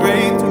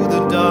 break through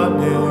the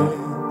darkness.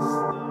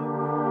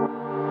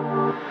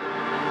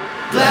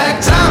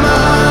 Black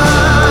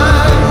diamond.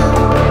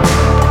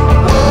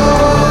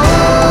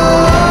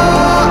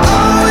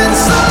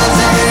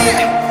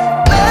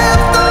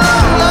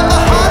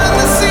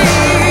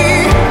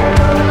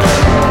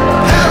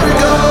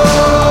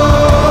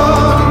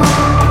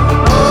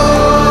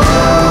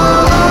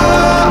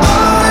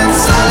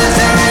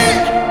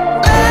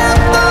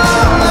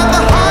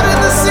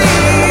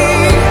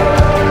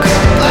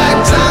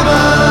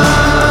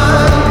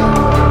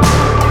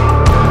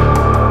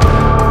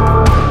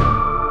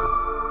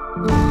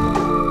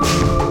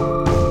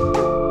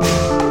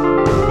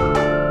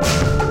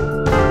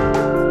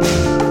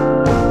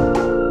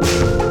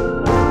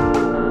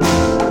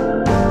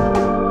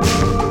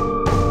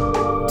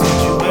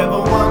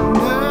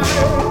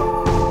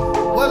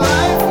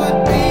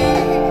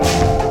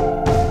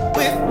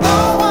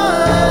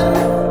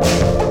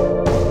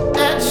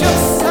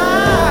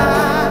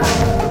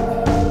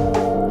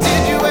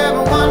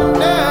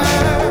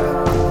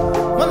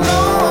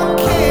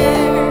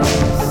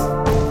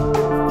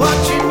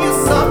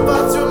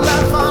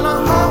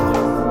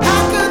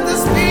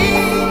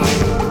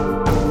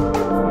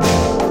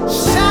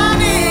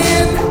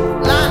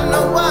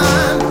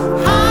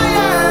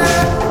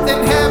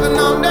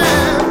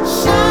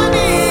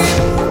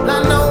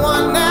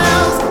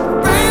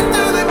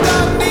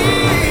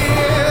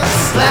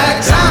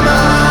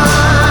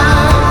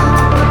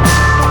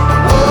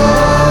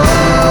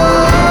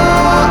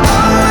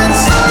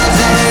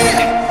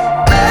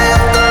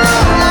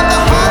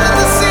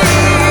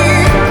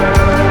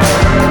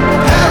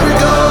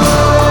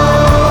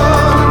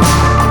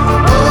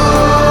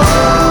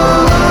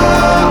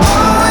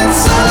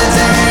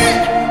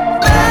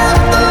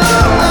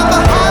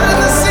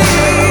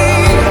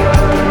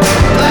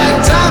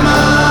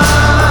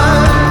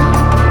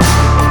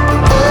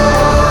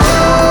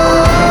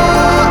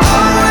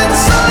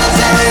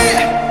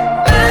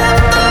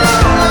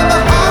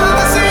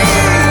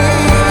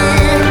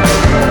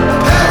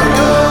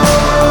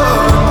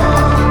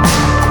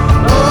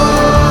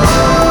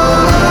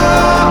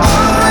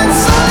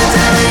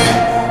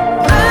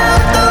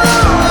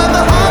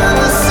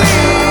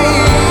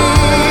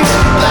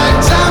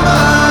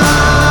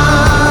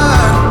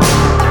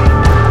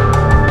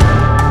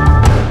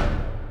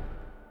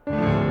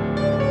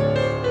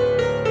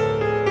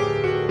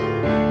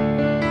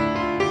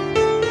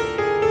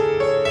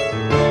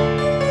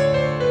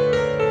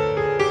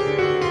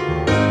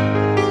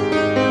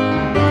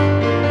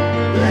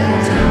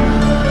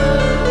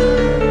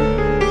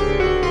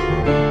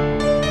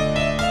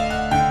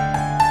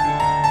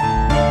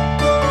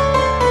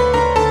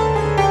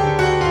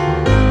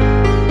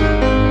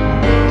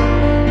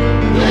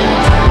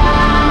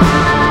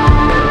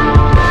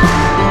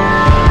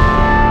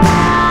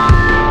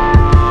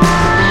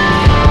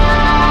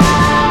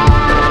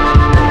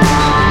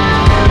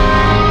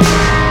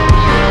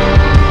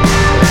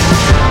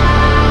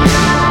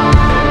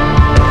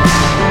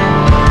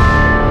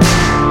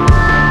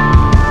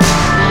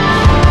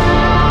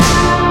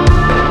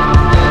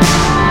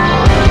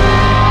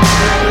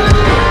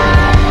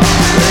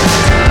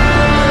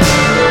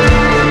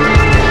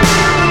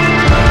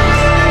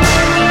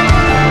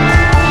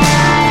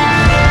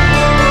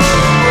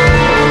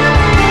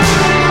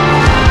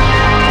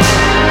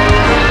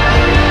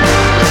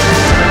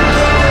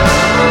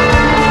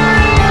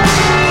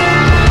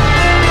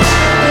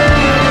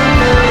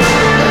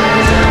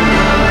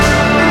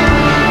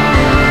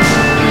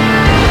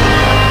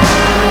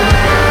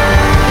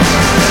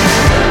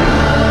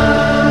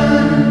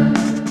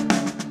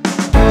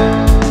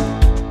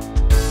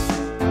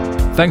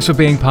 Thanks for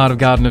being part of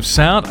Garden of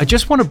Sound. I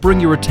just want to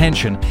bring your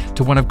attention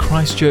to one of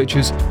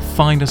Christchurch's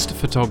finest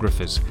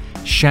photographers,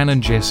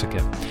 Shannon Jessica.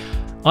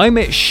 I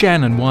met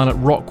Shannon while at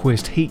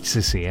Rockquest Heats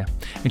this year,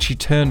 and she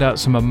turned out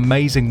some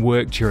amazing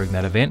work during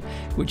that event,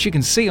 which you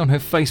can see on her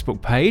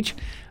Facebook page.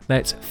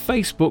 That's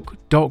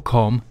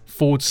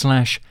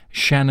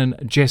facebook.com/Shannon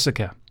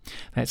Jessica.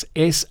 That's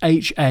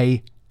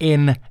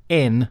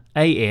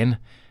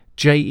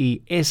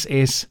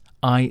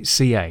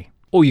ShannonJessica.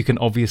 Or you can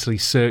obviously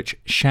search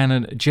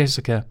Shannon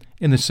Jessica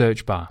in the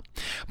search bar.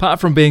 Apart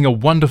from being a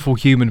wonderful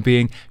human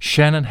being,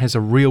 Shannon has a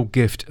real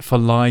gift for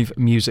live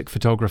music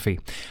photography.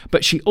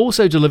 But she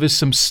also delivers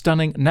some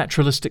stunning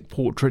naturalistic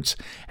portraits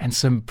and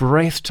some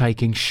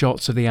breathtaking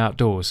shots of the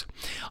outdoors.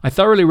 I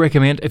thoroughly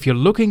recommend, if you're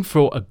looking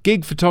for a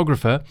gig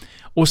photographer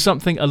or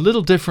something a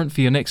little different for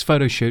your next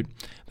photo shoot,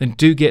 then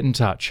do get in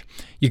touch.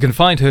 You can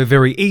find her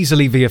very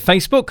easily via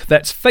Facebook.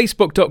 That's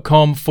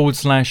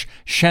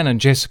facebook.com/Shannon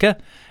Jessica.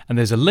 And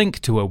there's a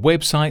link to her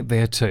website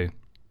there too.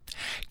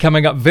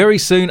 Coming up very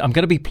soon, I'm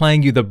going to be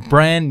playing you the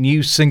brand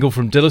new single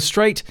from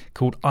Dillustrate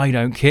called I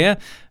Don't Care.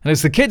 And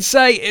as the kids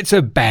say, it's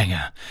a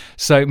banger.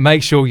 So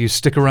make sure you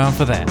stick around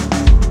for that.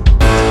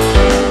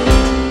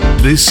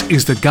 This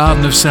is the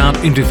Garden of Sound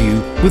interview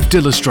with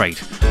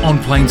Dillustrate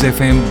on Plains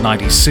FM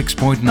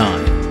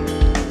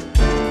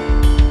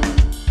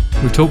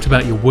 96.9. We talked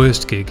about your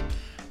worst gig.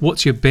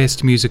 What's your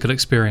best musical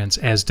experience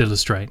as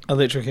Dillustrate?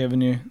 Electric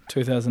Avenue,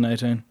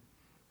 2018.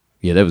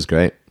 Yeah, that was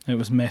great. It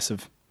was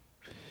massive.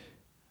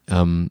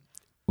 We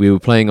were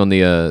playing on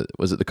the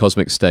was it the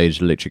Cosmic Stage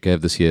at Electric Ave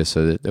this year,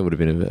 so that would have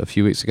been a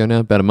few weeks ago now,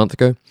 about a month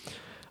ago.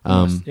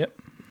 Yep.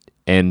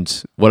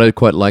 And what I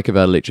quite like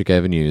about Electric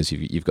Avenue is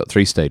you've got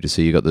three stages.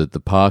 So you've got the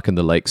park and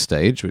the lake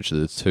stage, which are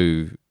the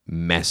two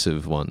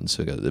massive ones,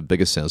 so you've got the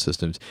biggest sound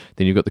systems.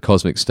 Then you've got the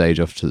Cosmic Stage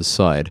off to the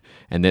side,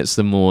 and that's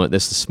the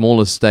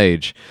smallest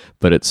stage,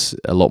 but it's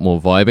a lot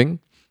more vibing.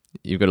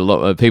 You've got a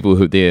lot of people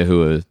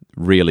who are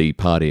really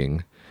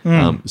partying.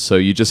 So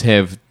you just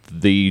have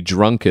the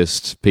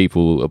drunkest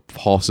people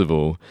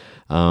possible.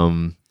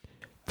 But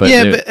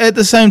at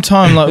the same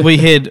time, like we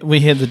had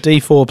the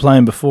D4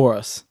 playing before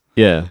us.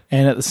 Yeah.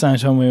 And at the same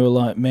time, we were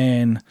like,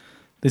 man,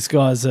 these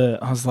guys are.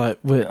 I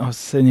was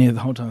sitting here the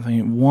whole time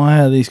thinking, why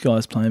are these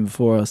guys playing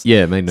before us?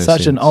 Yeah, it made no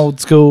sense. Such an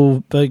old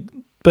school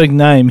big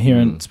name here,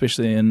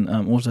 especially in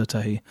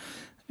Otautahi.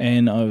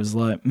 And I was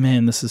like,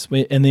 man, this is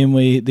weird. And then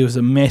there was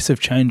a massive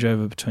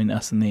changeover between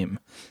us and them.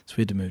 So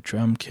we had to move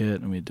drum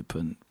kit and we had to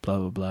put blah,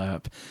 blah, blah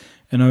up.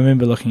 And I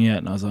remember looking out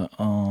and I was like,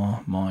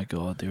 oh my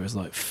God, there was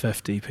like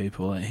 50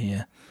 people out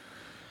here.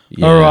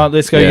 Yeah. All right,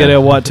 let's go get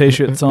our white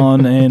T-shirts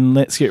on and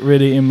let's get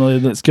ready, Emily,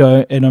 let's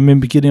go. And I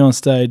remember getting on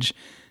stage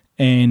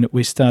and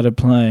we started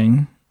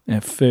playing our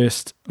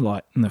first,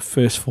 like in the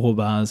first 4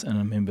 bars, and I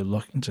remember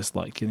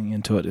getting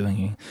into it,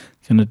 thinking,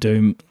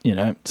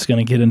 just going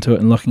to get into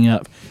it and looking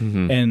up.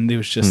 Mm-hmm. And there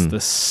was just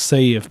this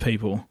sea of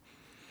people.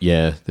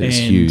 Yeah, that's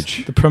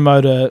huge. The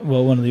promoter,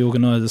 one of the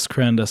organisers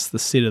crowned us the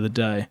set of the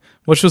day,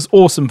 which was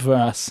awesome for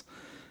us.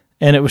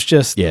 And it was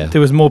just, there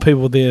was more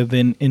people there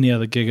than any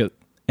other gig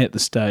at the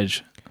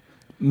stage.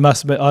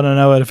 Must be, I don't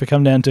know if it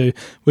come down to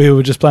we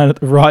were just playing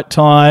at the right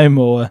time,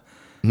 or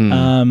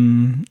our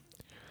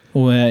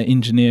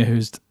engineer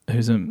who's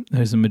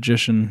a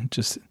magician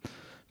just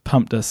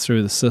pumped us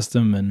through the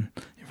system, and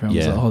everyone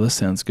was like, oh, this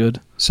sounds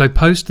good. So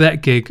post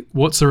that gig,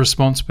 what's the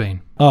response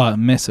been? Oh,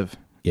 massive.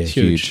 Yeah,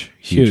 huge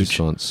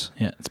response.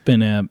 Yeah, it's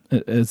been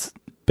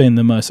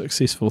the most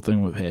successful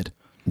thing we've had.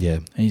 Yeah,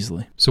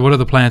 easily. So what are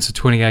the plans for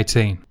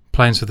 2018?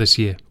 Plans for this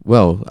year?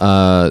 Well,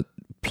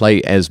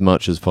 play as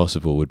much as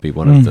possible would be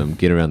one of them.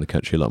 Get around the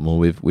country a lot more.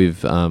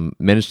 We've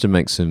managed to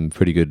make some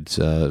pretty good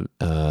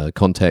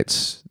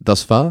contacts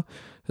thus far.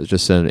 It's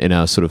just in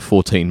our sort of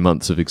 14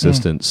 months of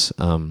existence.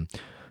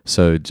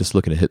 So just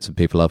looking to hit some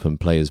people up and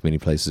play as many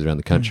places around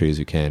the country as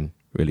we can.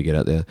 Really get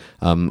out there.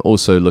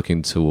 Also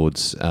looking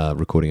towards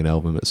recording an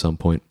album at some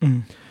point.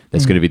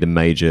 That's going to be the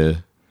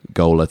major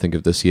goal, I think,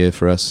 of this year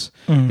for us,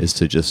 is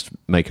to just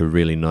make a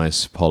really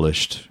nice,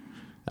 polished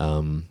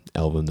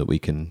album that we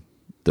can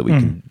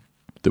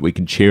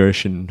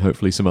cherish, and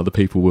hopefully some other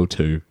people will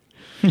too.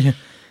 Yeah,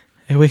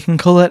 and we can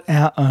call it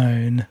our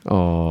own.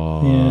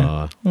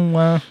 Oh, yeah.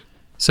 Wow.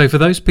 So for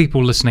those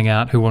people listening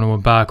out who want to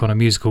embark on a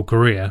musical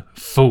career,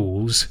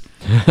 fools,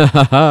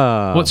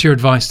 what's your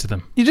advice to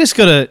them? You just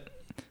got to.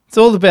 It's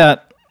all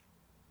about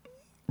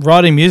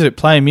writing music,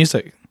 playing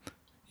music.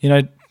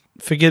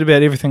 Forget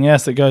about everything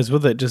else that goes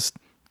with it. Just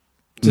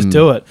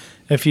do it.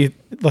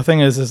 The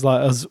thing is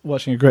like I was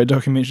watching a great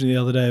documentary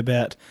the other day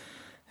about.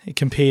 He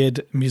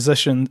compared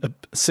a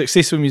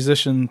successful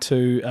musician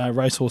to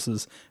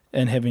racehorses,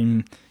 and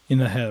having,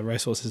 how a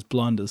racehorse has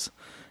blinders.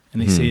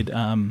 And he said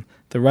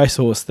the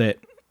racehorse that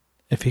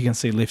if he can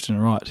see left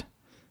and right,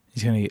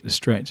 he's going to get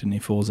distracted and he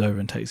falls over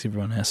and takes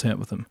everyone else out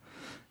with him.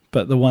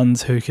 But the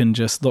ones who can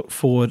just look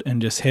forward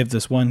and just have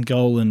this one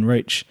goal in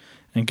reach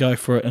and go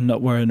for it and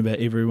not worrying about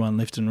everyone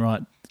left and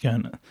right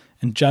going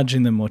and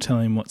judging them or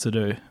telling them what to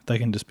do, they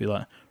can just be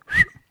like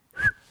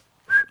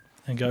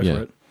and go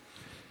for it.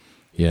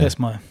 Yeah. That's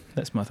my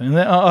thing. And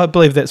I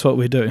believe that's what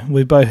we do.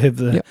 We both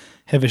have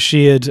have a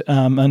shared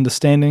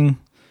understanding.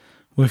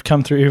 We've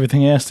come through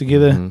everything else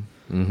together.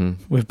 Mm-hmm.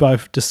 We've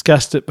both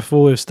discussed it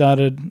before we've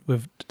started.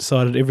 We've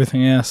decided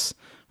everything else.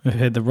 We've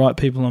had the right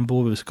people on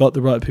board. We've got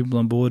the right people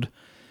on board.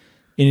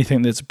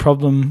 Anything that's a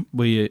problem,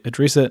 we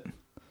address it.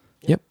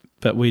 Yep.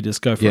 But we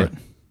just go for it.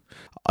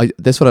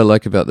 That's what I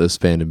like about this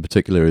band in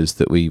particular, is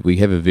that we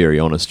have a very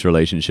honest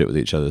relationship with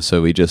each other.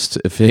 So we just,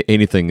 if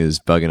anything is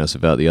bugging us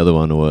about the other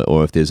one,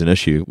 or if there's an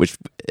issue, which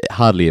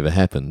hardly ever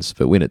happens,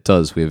 but when it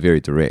does, we're very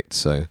direct.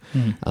 So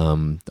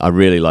I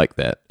really like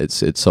that.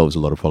 It solves a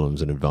lot of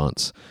problems in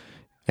advance,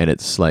 and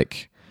it's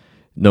like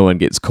no one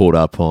gets caught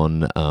up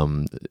on. I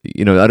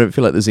don't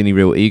feel like there's any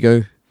real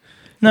ego.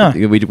 No,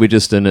 we're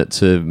just in it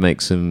to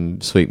make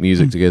some sweet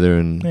music together,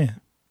 and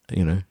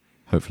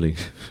hopefully.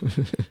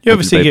 You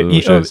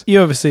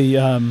obviously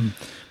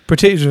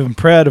protective and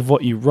proud of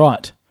what you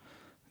write,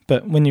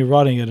 but when you're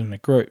writing it in a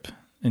group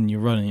and you're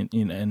writing it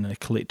in a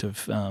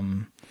collective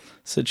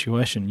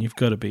situation, you've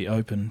got to be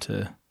open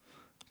to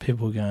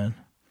people going,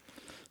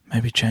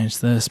 maybe change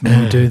this,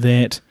 maybe do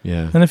that.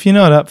 Yeah. And if you're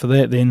not up for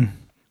that, then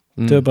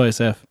do it by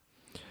yourself.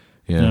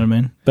 Yeah. You know what I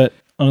mean? But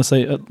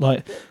honestly,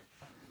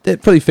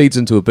 that probably feeds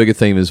into a bigger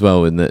theme as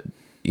well, in that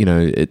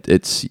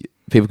it's.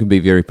 People can be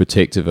very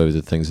protective over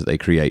the things that they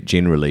create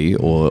generally,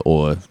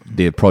 or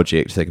their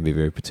project. They can be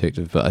very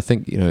protective. But I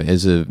think,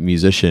 as a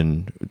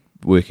musician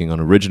working on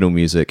original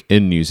music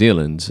in New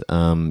Zealand,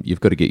 you've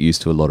got to get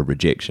used to a lot of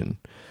rejection.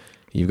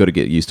 You've got to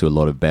get used to a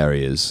lot of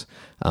barriers.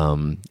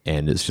 And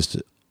it's just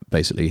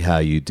basically how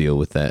you deal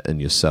with that in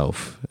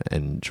yourself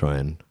and try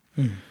and,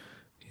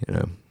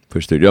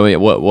 push through. I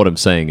mean, what I'm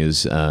saying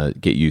is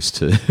get used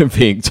to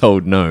being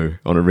told no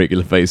on a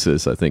regular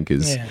basis, I think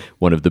is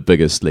one of the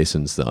biggest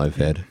lessons that I've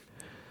had.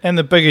 And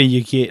the bigger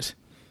you get,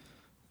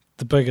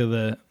 the bigger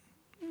the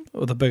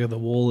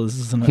wall is,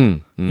 isn't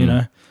it?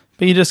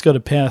 But you just got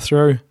to power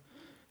through.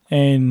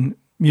 And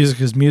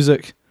music is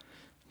music.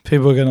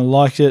 People are going to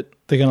like it.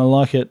 They're going to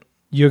like it.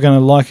 You're going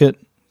to like it.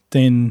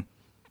 Then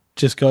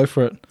just go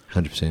for it.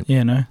 100%.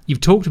 Yeah, no.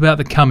 You've talked about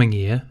the coming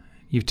year.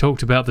 You've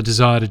talked about the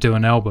desire to do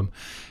an album.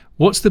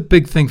 What's the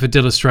big thing for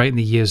Dilla Straight in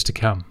the years to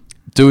come?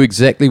 Do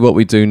exactly what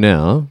we do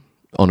now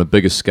on a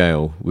bigger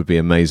scale would be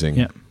amazing.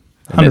 Yeah.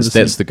 And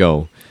that's the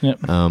goal.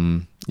 Yep.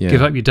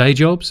 Give up your day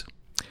jobs?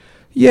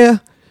 Yeah.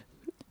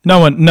 No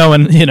one,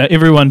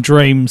 everyone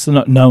dreams,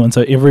 not no one,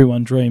 so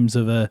everyone dreams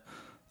of a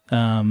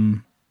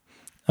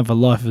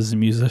life as a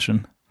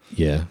musician.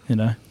 Yeah.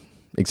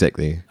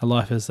 Exactly. A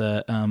life as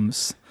a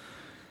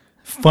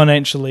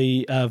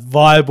financially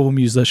viable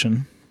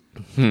musician.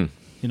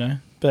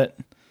 But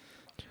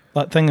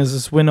thing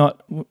is we're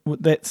not.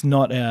 That's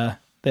not our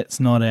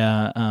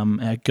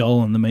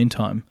goal in the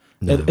meantime.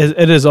 No.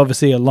 It is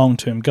obviously a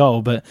long-term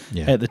goal, but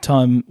at the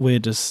time we're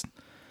just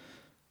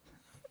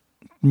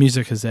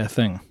music is our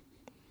thing.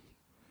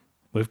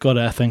 We've got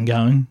our thing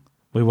going.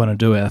 We want to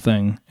do our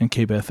thing and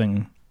keep our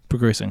thing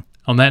progressing.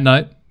 On that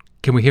note,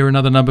 can we hear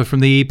another number from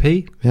the EP?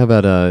 How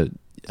about a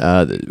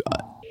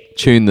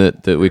tune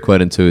that we're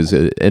quite into is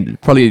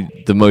and probably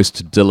the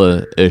most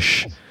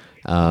Dilla-ish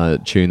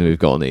tune that we've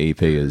got on the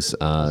EP is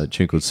a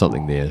tune called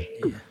Something There.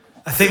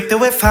 I think that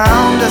we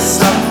found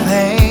us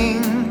something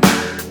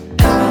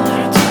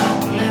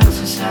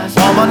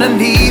warm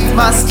underneath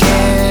my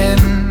skin.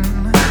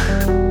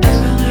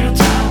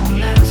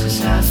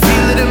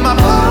 Feel it in my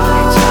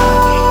bones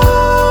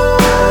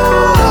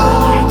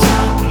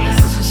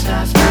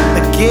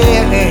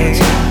again.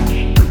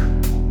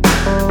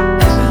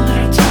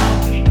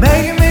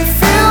 Making me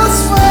feel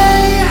this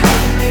way.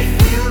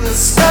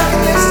 Stuck in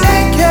this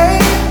AK.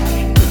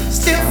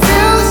 Still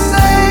feel the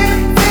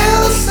same.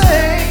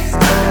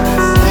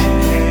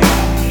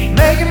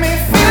 Making me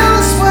feel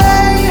this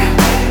way.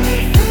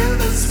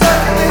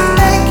 Stuck in this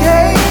AK.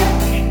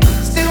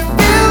 Still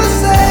feel the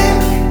same.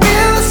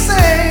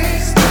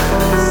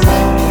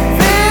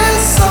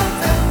 There's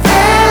something.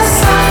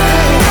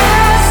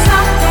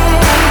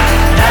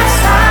 That's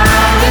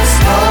how it's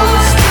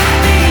supposed to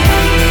be.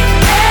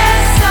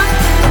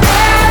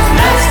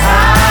 That's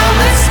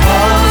how it's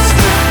supposed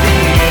to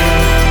be.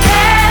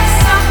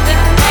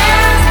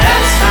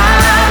 That's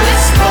how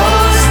it's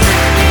supposed to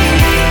be.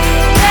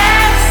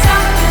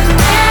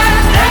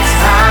 That's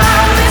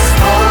how it's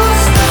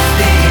supposed to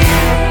be.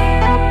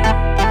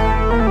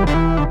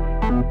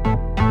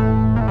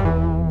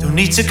 Don't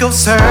need to go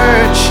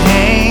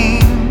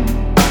searching.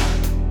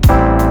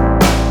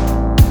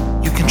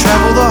 You can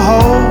travel the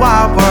whole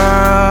wide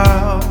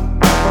world.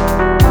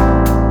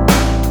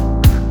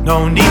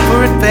 No need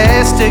for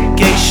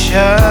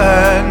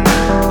investigation.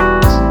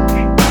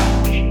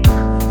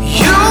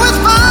 You is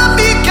my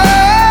big girl.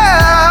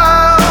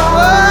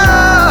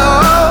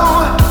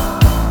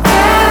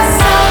 There's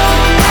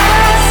something.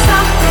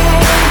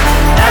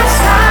 That's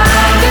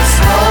how it's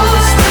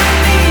supposed to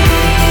be.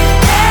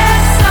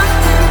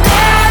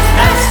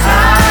 That's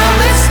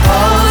how it's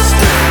supposed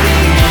to be.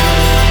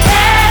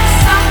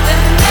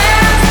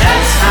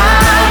 That's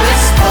how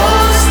it's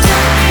supposed to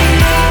be.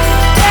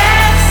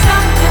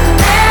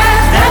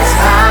 That's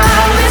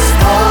how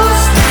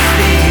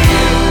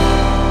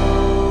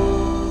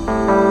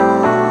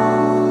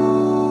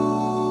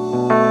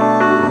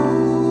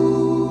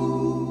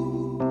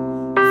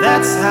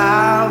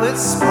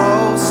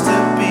supposed to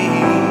be.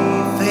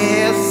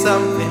 There's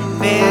something,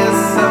 there's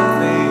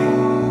something.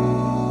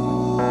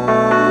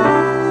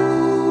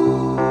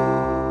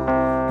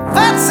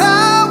 That's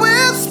how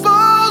it's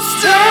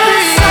supposed to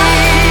be.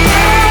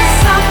 There's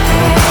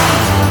something.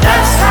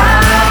 That's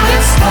how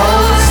it's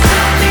supposed to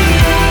be.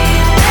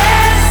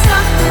 There's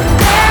something.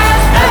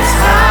 That's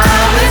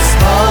how it's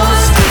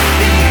supposed to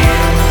be.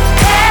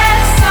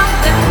 There's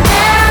something.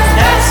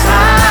 That's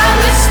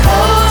how it's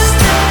supposed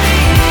to be.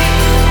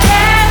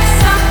 There's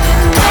something.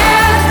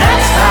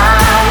 That's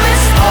how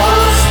it's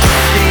supposed to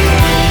be.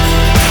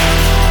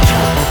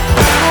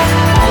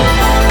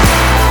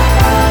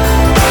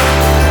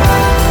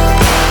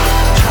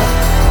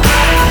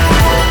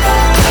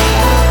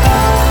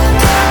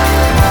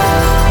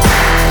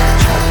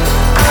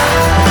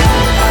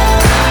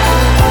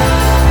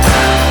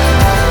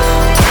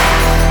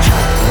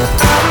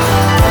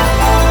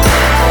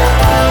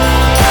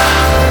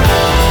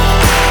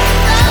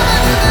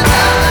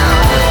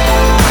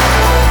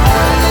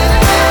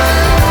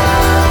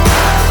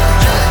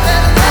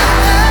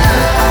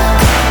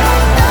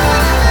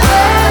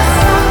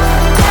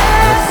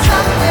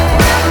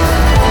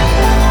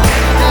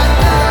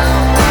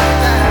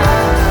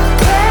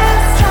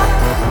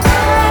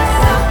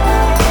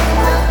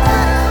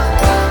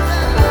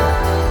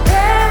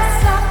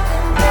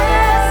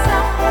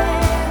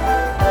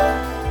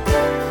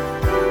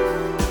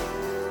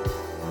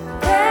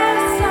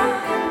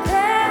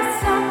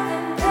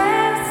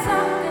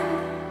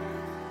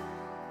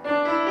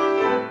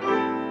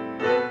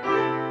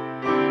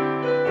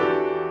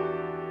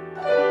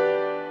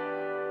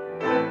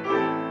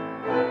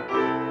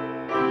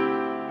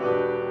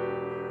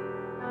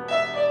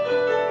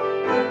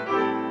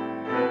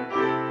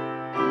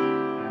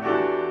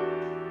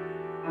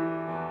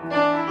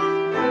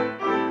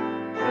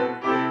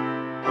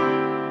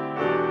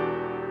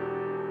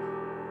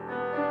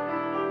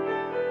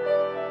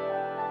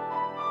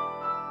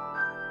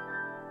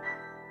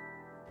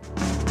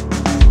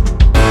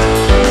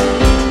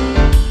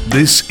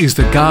 This is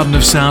the Garden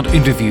of Sound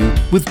interview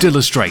with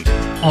Dilla Straits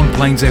on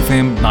Plains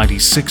FM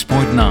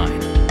 96.9.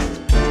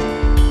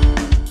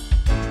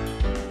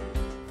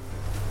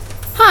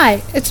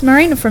 Hi, it's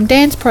Marina from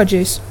Dan's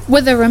Produce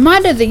with a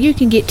reminder that you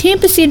can get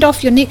 10%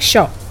 off your next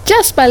shop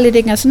just by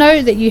letting us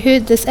know that you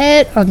heard this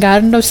ad on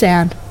Garden of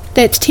Sound.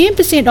 That's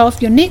 10%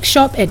 off your next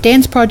shop at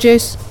Dan's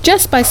Produce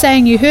just by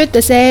saying you heard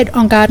this ad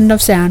on Garden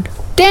of Sound.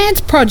 Dan's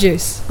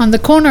Produce on the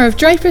corner of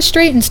Draper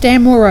Street and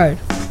Stanmore Road.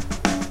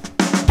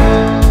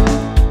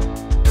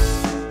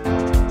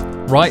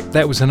 Right,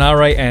 that was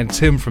Hanare and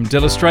Tim from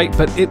Dilla Straits,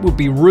 but it would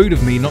be rude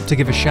of me not to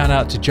give a shout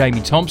out to Jamie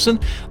Thompson,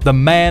 the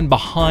man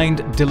behind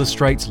Dilla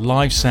Straits'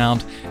 live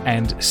sound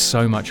and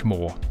so much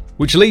more.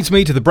 Which leads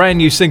me to the brand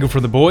new single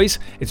from the boys.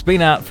 It's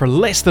been out for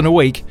less than a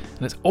week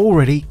and it's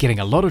already getting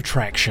a lot of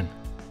traction.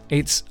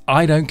 It's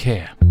I Don't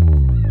Care.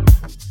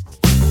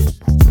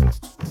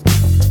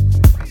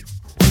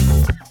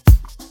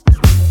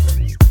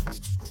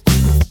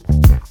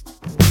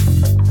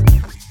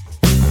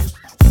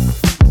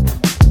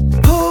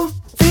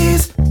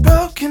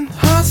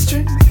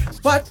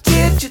 Why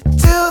did you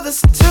do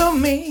this to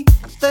me?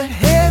 The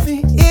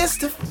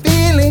heaviest of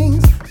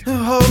feelings to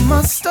hold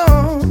my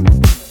stone.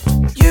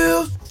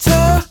 You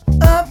tore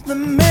up the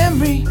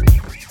memory,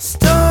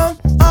 storm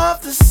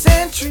of the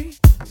century,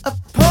 a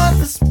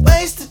pointless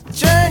wasted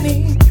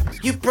journey.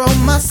 You broke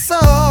my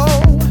soul.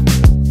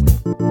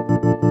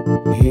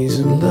 He's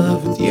in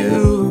love with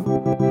you,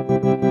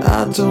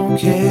 I don't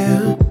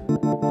care.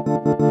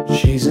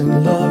 She's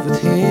in love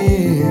with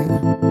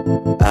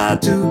him, I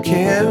do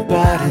care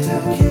about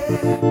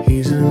it.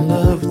 He's in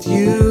love with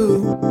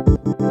you,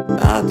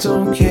 I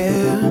don't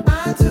care.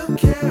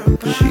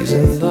 She's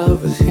in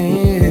love with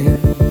him,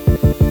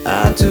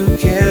 I do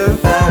care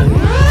about it.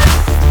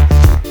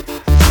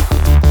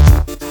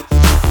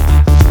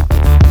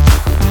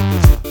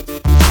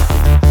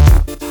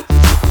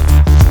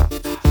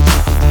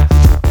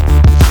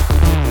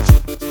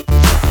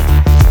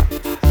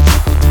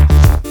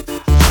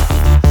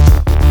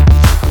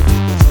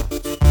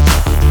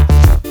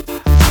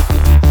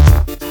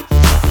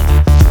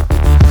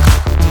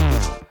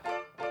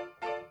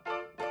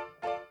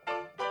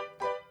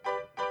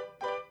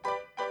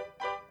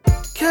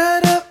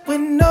 Cut up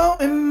with no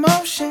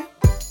emotion,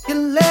 your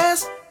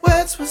last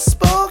words were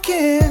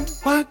spoken.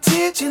 Why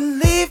did you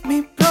leave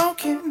me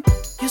broken?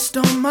 You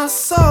stole my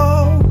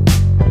soul.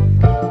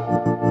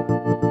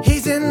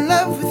 He's in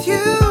love with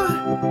you,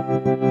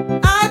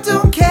 I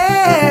don't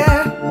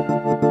care.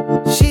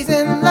 She's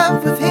in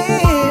love with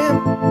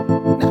him,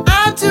 now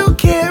I do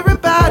care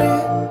about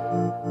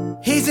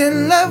it. He's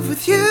in love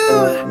with you,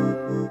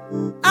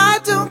 I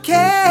don't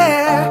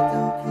care.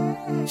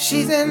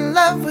 She's in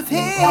love with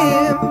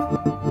him,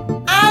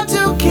 I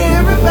do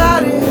care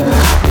about it.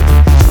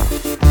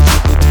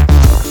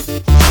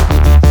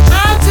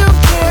 I do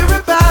care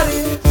about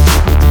it.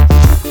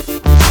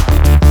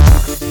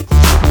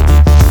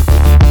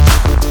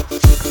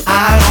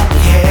 I don't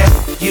care,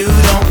 you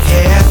don't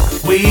care,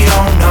 we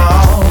don't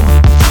know.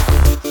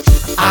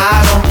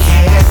 I don't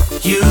care,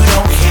 you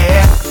don't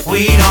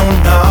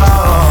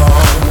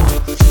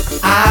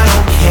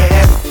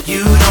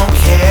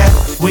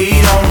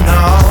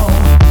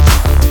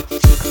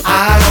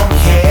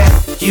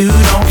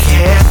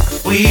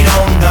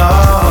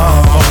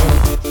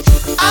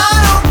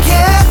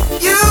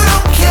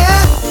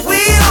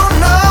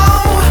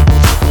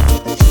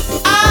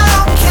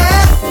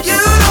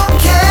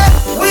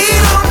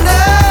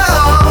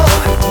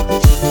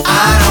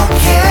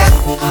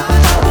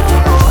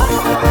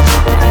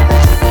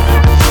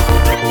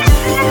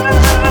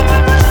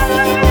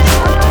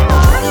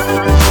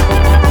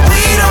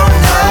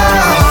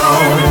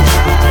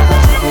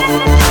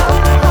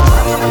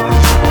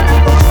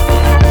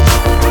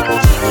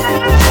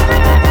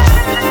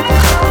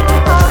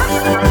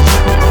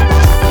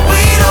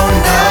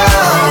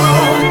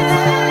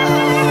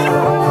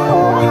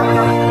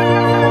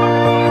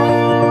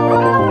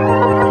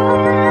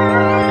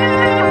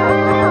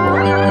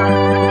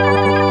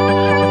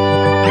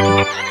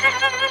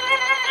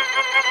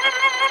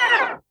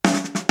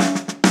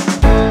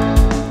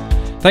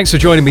Thanks for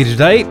joining me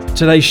today.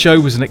 Today's show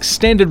was an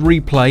extended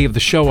replay of the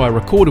show I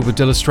recorded with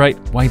Dilla Straits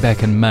way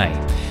back in May.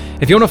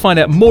 If you want to find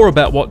out more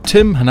about what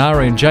Tim,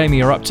 Hanara and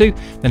Jamie are up to,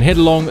 then head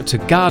along to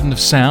Garden of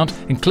Sound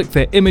and click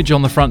their image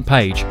on the front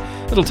page.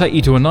 It'll take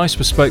you to a nice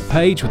bespoke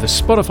page with a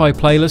Spotify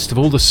playlist of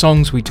all the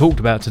songs we talked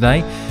about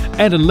today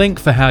and a link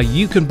for how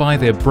you can buy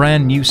their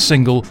brand new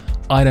single,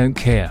 I Don't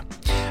Care.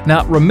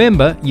 Now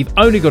remember, you've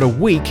only got a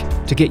week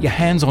to get your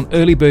hands on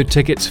early bird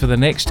tickets for the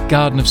next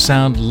Garden of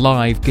Sound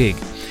live gig.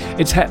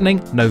 It's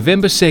happening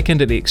November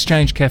 2nd at the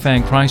Exchange Cafe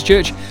in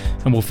Christchurch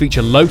and will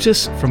feature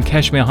Lotus from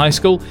Cashmere High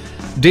School,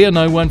 Dear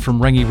No One from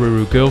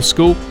Rangiruru Girls'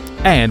 School,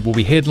 and will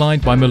be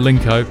headlined by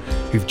Malenko,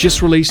 who've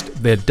just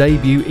released their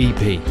debut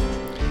EP.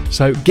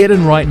 So get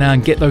in right now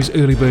and get those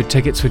early bird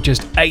tickets for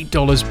just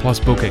 $8 plus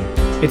booking.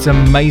 It's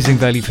amazing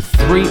value for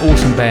 3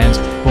 awesome bands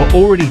who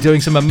are already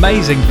doing some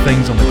amazing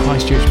things on the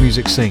Christchurch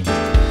music scene.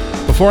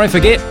 Before I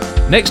forget,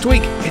 next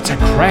week it's a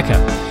cracker.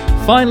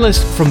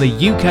 Finalist from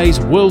the UK's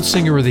World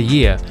Singer of the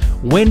Year,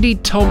 Wendy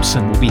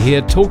Thompson will be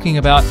here talking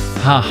about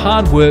how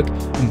hard work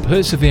and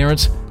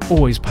perseverance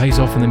always pays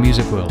off in the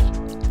music world.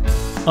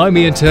 I'm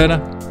Ian Turner.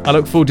 I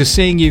look forward to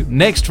seeing you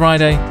next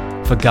Friday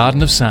for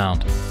Garden of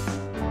Sound.